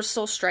people were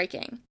still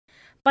striking.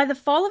 By the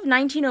fall of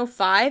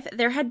 1905,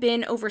 there had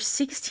been over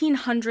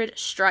 1,600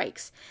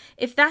 strikes.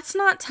 If that's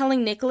not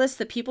telling Nicholas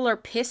the people are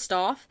pissed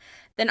off,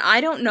 then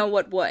I don't know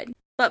what would.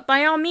 But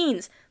by all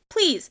means,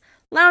 please,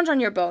 lounge on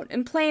your boat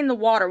and play in the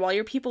water while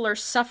your people are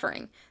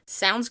suffering.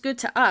 Sounds good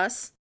to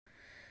us.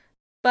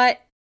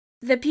 But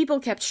the people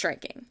kept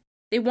striking.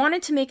 They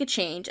wanted to make a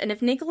change, and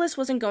if Nicholas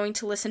wasn't going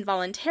to listen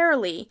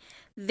voluntarily,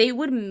 they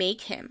would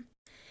make him.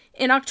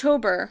 In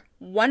October,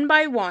 one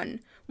by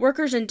one,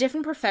 workers in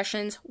different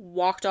professions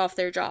walked off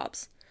their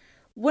jobs.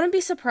 Wouldn't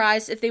be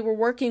surprised if they were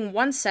working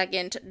one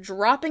second,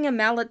 dropping a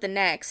mallet the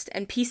next,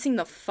 and piecing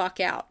the fuck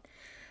out.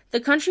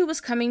 The country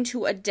was coming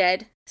to a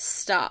dead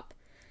stop.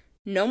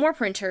 No more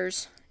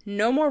printers,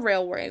 no more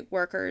railway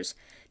workers,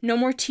 no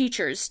more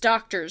teachers,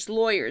 doctors,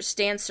 lawyers,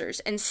 dancers,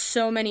 and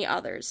so many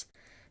others.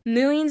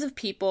 Millions of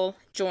people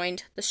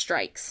joined the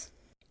strikes.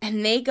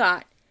 And they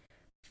got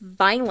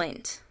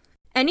violent.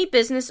 Any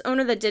business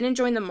owner that didn't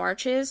join the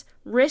marches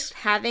risked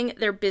having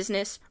their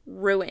business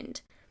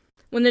ruined.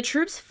 When the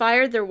troops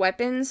fired their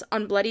weapons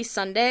on Bloody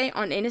Sunday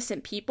on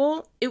innocent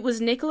people, it was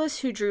Nicholas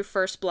who drew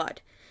first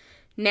blood.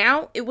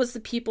 Now it was the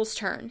people's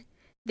turn.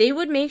 They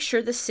would make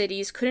sure the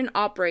cities couldn't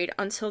operate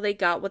until they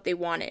got what they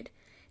wanted.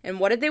 And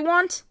what did they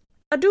want?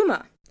 A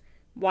Duma.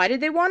 Why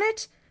did they want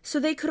it? So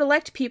they could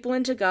elect people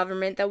into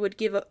government that would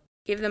give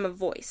them a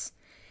voice.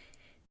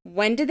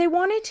 When did they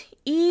want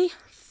it?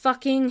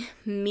 Fucking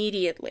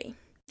immediately.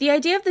 The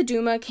idea of the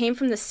Duma came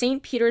from the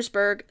St.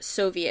 Petersburg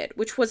Soviet,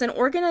 which was an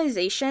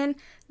organization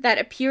that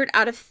appeared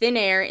out of thin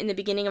air in the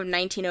beginning of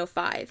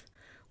 1905.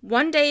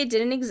 One day it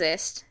didn't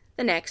exist,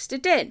 the next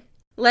it did.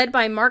 Led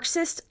by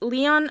Marxist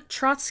Leon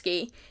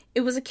Trotsky,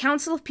 it was a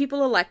council of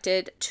people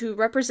elected to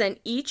represent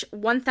each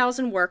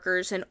 1,000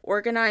 workers and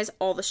organize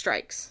all the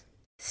strikes.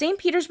 St.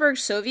 Petersburg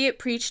Soviet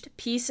preached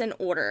peace and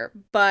order,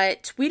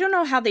 but we don't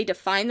know how they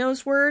define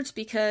those words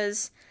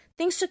because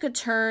things took a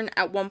turn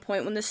at one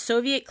point when the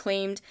Soviet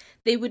claimed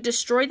they would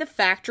destroy the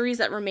factories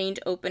that remained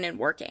open and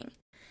working.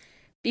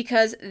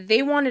 Because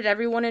they wanted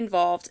everyone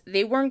involved,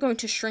 they weren't going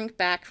to shrink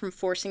back from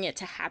forcing it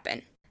to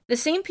happen. The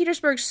St.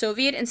 Petersburg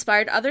Soviet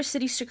inspired other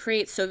cities to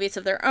create Soviets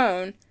of their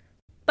own,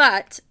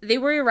 but they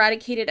were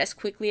eradicated as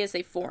quickly as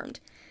they formed.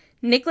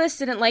 Nicholas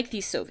didn't like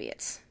these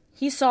Soviets.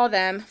 He saw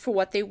them for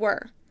what they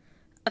were,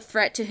 a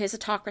threat to his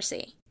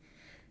autocracy.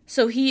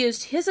 So he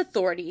used his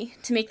authority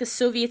to make the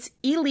Soviets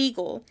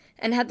illegal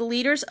and had the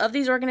leaders of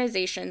these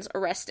organizations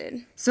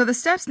arrested. So the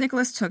steps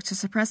Nicholas took to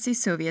suppress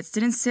these Soviets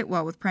didn't sit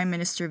well with Prime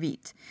Minister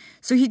Veit.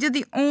 So he did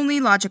the only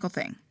logical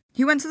thing.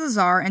 He went to the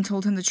Tsar and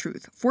told him the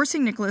truth,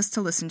 forcing Nicholas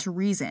to listen to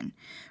reason.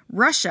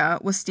 Russia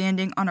was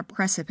standing on a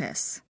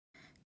precipice.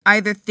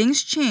 Either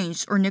things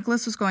changed or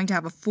Nicholas was going to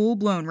have a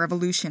full-blown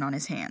revolution on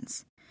his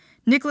hands.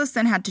 Nicholas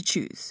then had to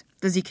choose.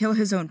 Does he kill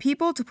his own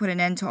people to put an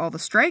end to all the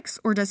strikes,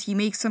 or does he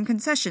make some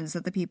concessions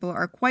that the people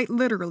are quite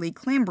literally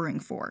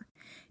clamoring for?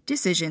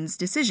 Decisions,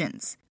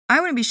 decisions. I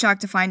wouldn't be shocked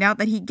to find out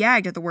that he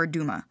gagged at the word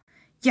Duma.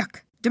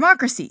 Yuck,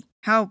 democracy.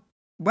 How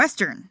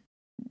Western.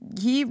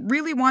 He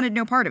really wanted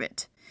no part of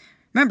it.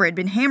 Remember, it had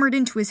been hammered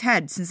into his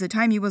head since the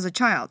time he was a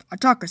child.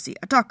 Autocracy,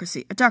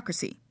 autocracy,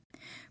 autocracy.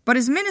 But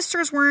his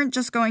ministers weren't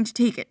just going to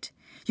take it.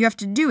 You have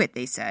to do it,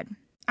 they said.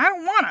 I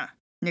don't wanna,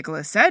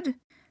 Nicholas said.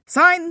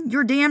 Sign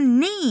your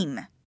damn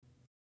name,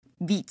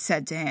 Veit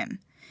said to him,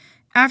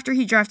 after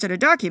he drafted a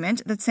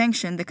document that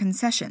sanctioned the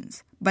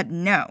concessions. But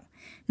no,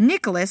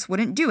 Nicholas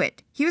wouldn't do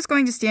it. He was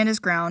going to stand his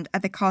ground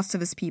at the cost of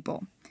his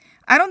people.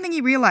 I don't think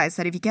he realized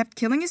that if he kept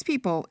killing his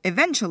people,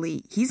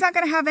 eventually he's not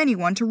going to have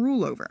anyone to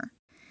rule over.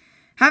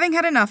 Having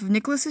had enough of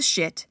Nicholas's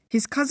shit,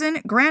 his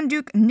cousin, Grand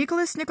Duke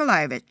Nicholas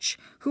Nikolaevich,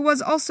 who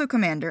was also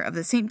commander of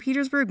the St.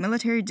 Petersburg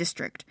Military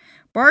District,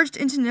 barged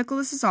into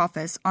Nicholas's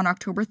office on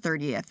October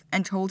 30th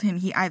and told him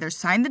he either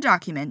signed the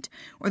document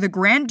or the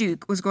Grand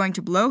Duke was going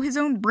to blow his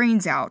own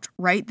brains out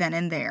right then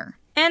and there.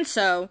 And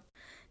so,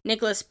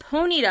 Nicholas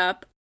ponied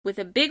up with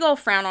a big ol'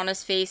 frown on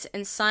his face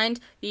and signed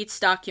Veit's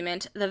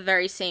document the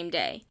very same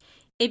day.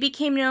 It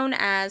became known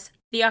as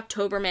the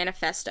October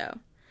Manifesto.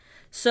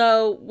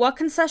 So, what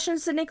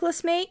concessions did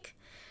Nicholas make?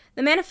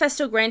 The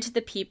manifesto granted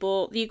the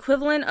people the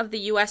equivalent of the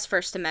U.S.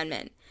 First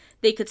Amendment.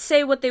 They could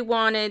say what they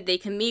wanted, they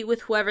could meet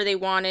with whoever they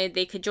wanted,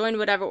 they could join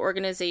whatever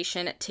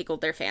organization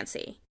tickled their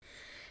fancy.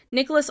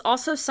 Nicholas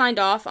also signed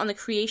off on the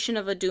creation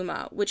of a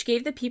Duma, which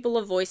gave the people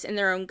a voice in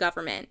their own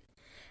government.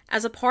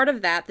 As a part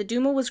of that, the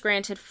Duma was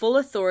granted full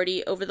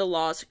authority over the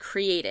laws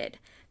created.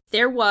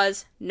 There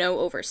was no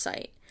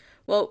oversight.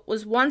 What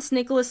was once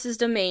Nicholas's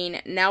domain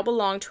now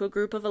belonged to a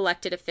group of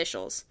elected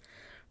officials.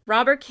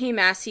 Robert K.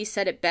 Massey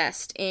said it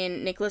best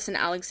in Nicholas and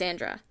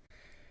Alexandra.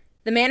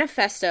 The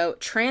manifesto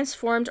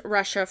transformed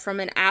Russia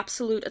from an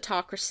absolute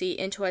autocracy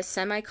into a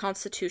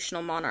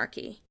semi-constitutional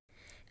monarchy.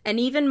 And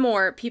even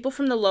more, people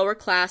from the lower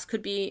class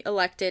could be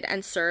elected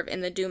and serve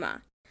in the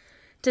Duma.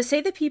 To say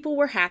the people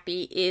were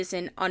happy is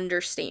an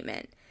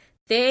understatement.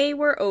 They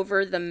were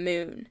over the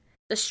moon.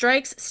 The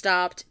strikes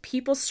stopped,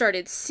 people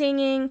started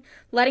singing,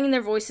 letting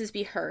their voices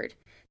be heard.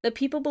 The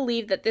people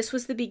believed that this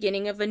was the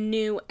beginning of a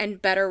new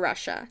and better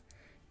Russia.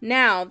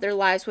 Now, their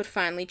lives would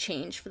finally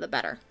change for the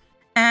better.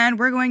 And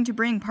we're going to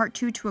bring part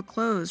 2 to a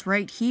close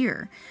right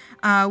here.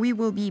 We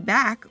will be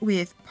back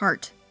with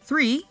part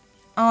 3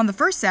 on the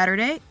first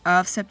Saturday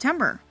of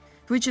September,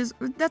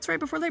 that's right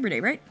before Labor Day,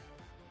 right?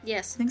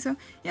 Yes. I think so.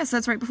 Yes,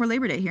 that's right before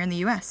Labor Day here in the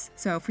U.S.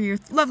 So for your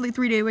lovely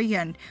 3-day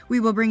weekend,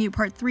 we will bring you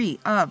part 3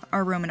 of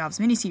our Romanovs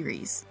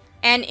miniseries.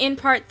 And in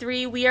part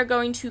 3, we are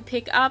going to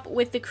pick up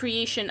with the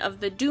creation of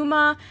the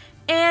Duma,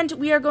 and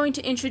we are going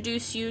to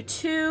introduce you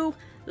to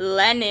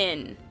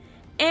Lenin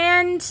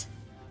and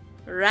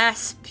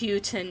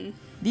Rasputin.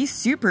 The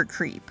super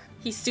creep.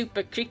 He's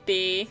super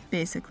creepy.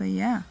 Basically,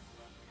 yeah.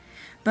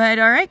 But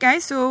alright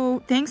guys,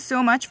 so thanks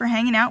so much for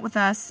hanging out with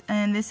us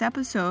in this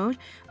episode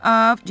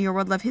of Do Your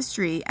World Love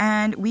History,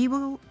 and we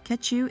will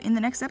catch you in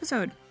the next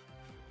episode.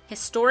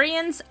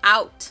 Historians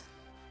out.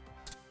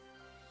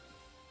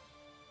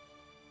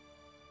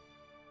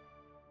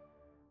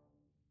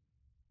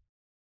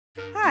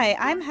 Hi,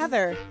 I'm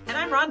Heather. And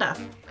I'm Rhonda.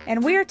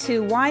 And we're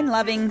two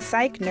wine-loving,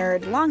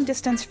 psych-nerd,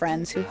 long-distance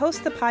friends who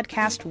host the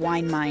podcast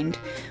Wine Mind,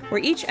 where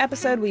each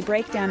episode we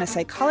break down a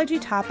psychology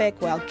topic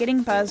while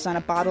getting buzzed on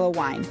a bottle of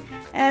wine.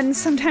 And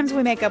sometimes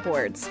we make up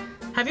words.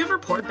 Have you ever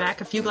poured back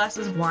a few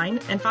glasses of wine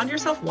and found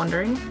yourself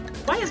wondering,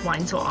 why is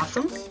wine so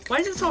awesome? Why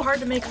is it so hard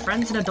to make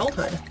friends in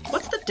adulthood?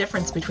 What's the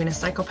difference between a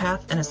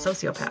psychopath and a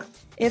sociopath?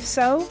 If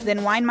so,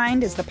 then Wine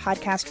Mind is the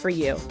podcast for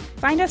you.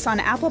 Find us on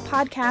Apple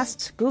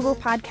Podcasts, Google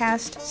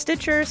Podcasts,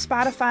 Stitcher,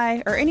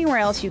 Spotify, or anywhere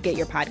else you get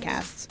your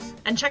podcasts.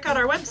 And check out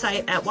our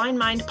website at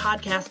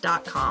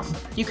winemindpodcast.com.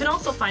 You can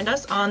also find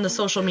us on the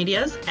social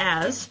medias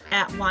as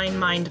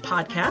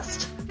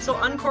 @WineMindPodcast.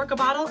 So uncork a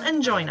bottle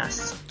and join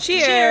us.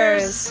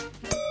 Cheers!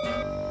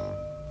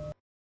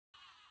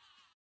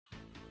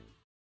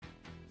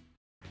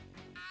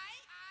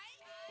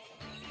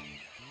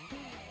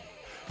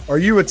 Are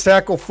you a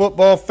tackle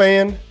football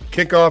fan?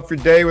 Kick off your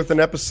day with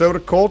an episode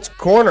of Colts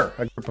Corner.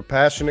 A group of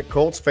passionate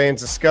Colts fans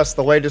discuss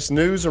the latest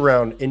news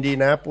around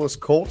Indianapolis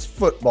Colts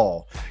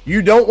football.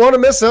 You don't want to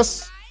miss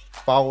us.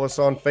 Follow us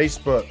on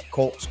Facebook,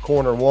 Colts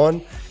Corner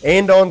 1,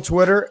 and on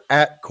Twitter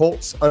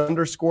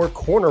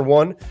 @Colts_Corner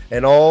 1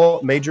 and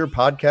all major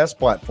podcast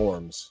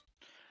platforms.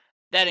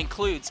 That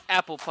includes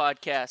Apple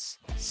Podcasts,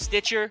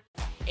 Stitcher,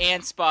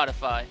 and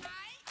Spotify.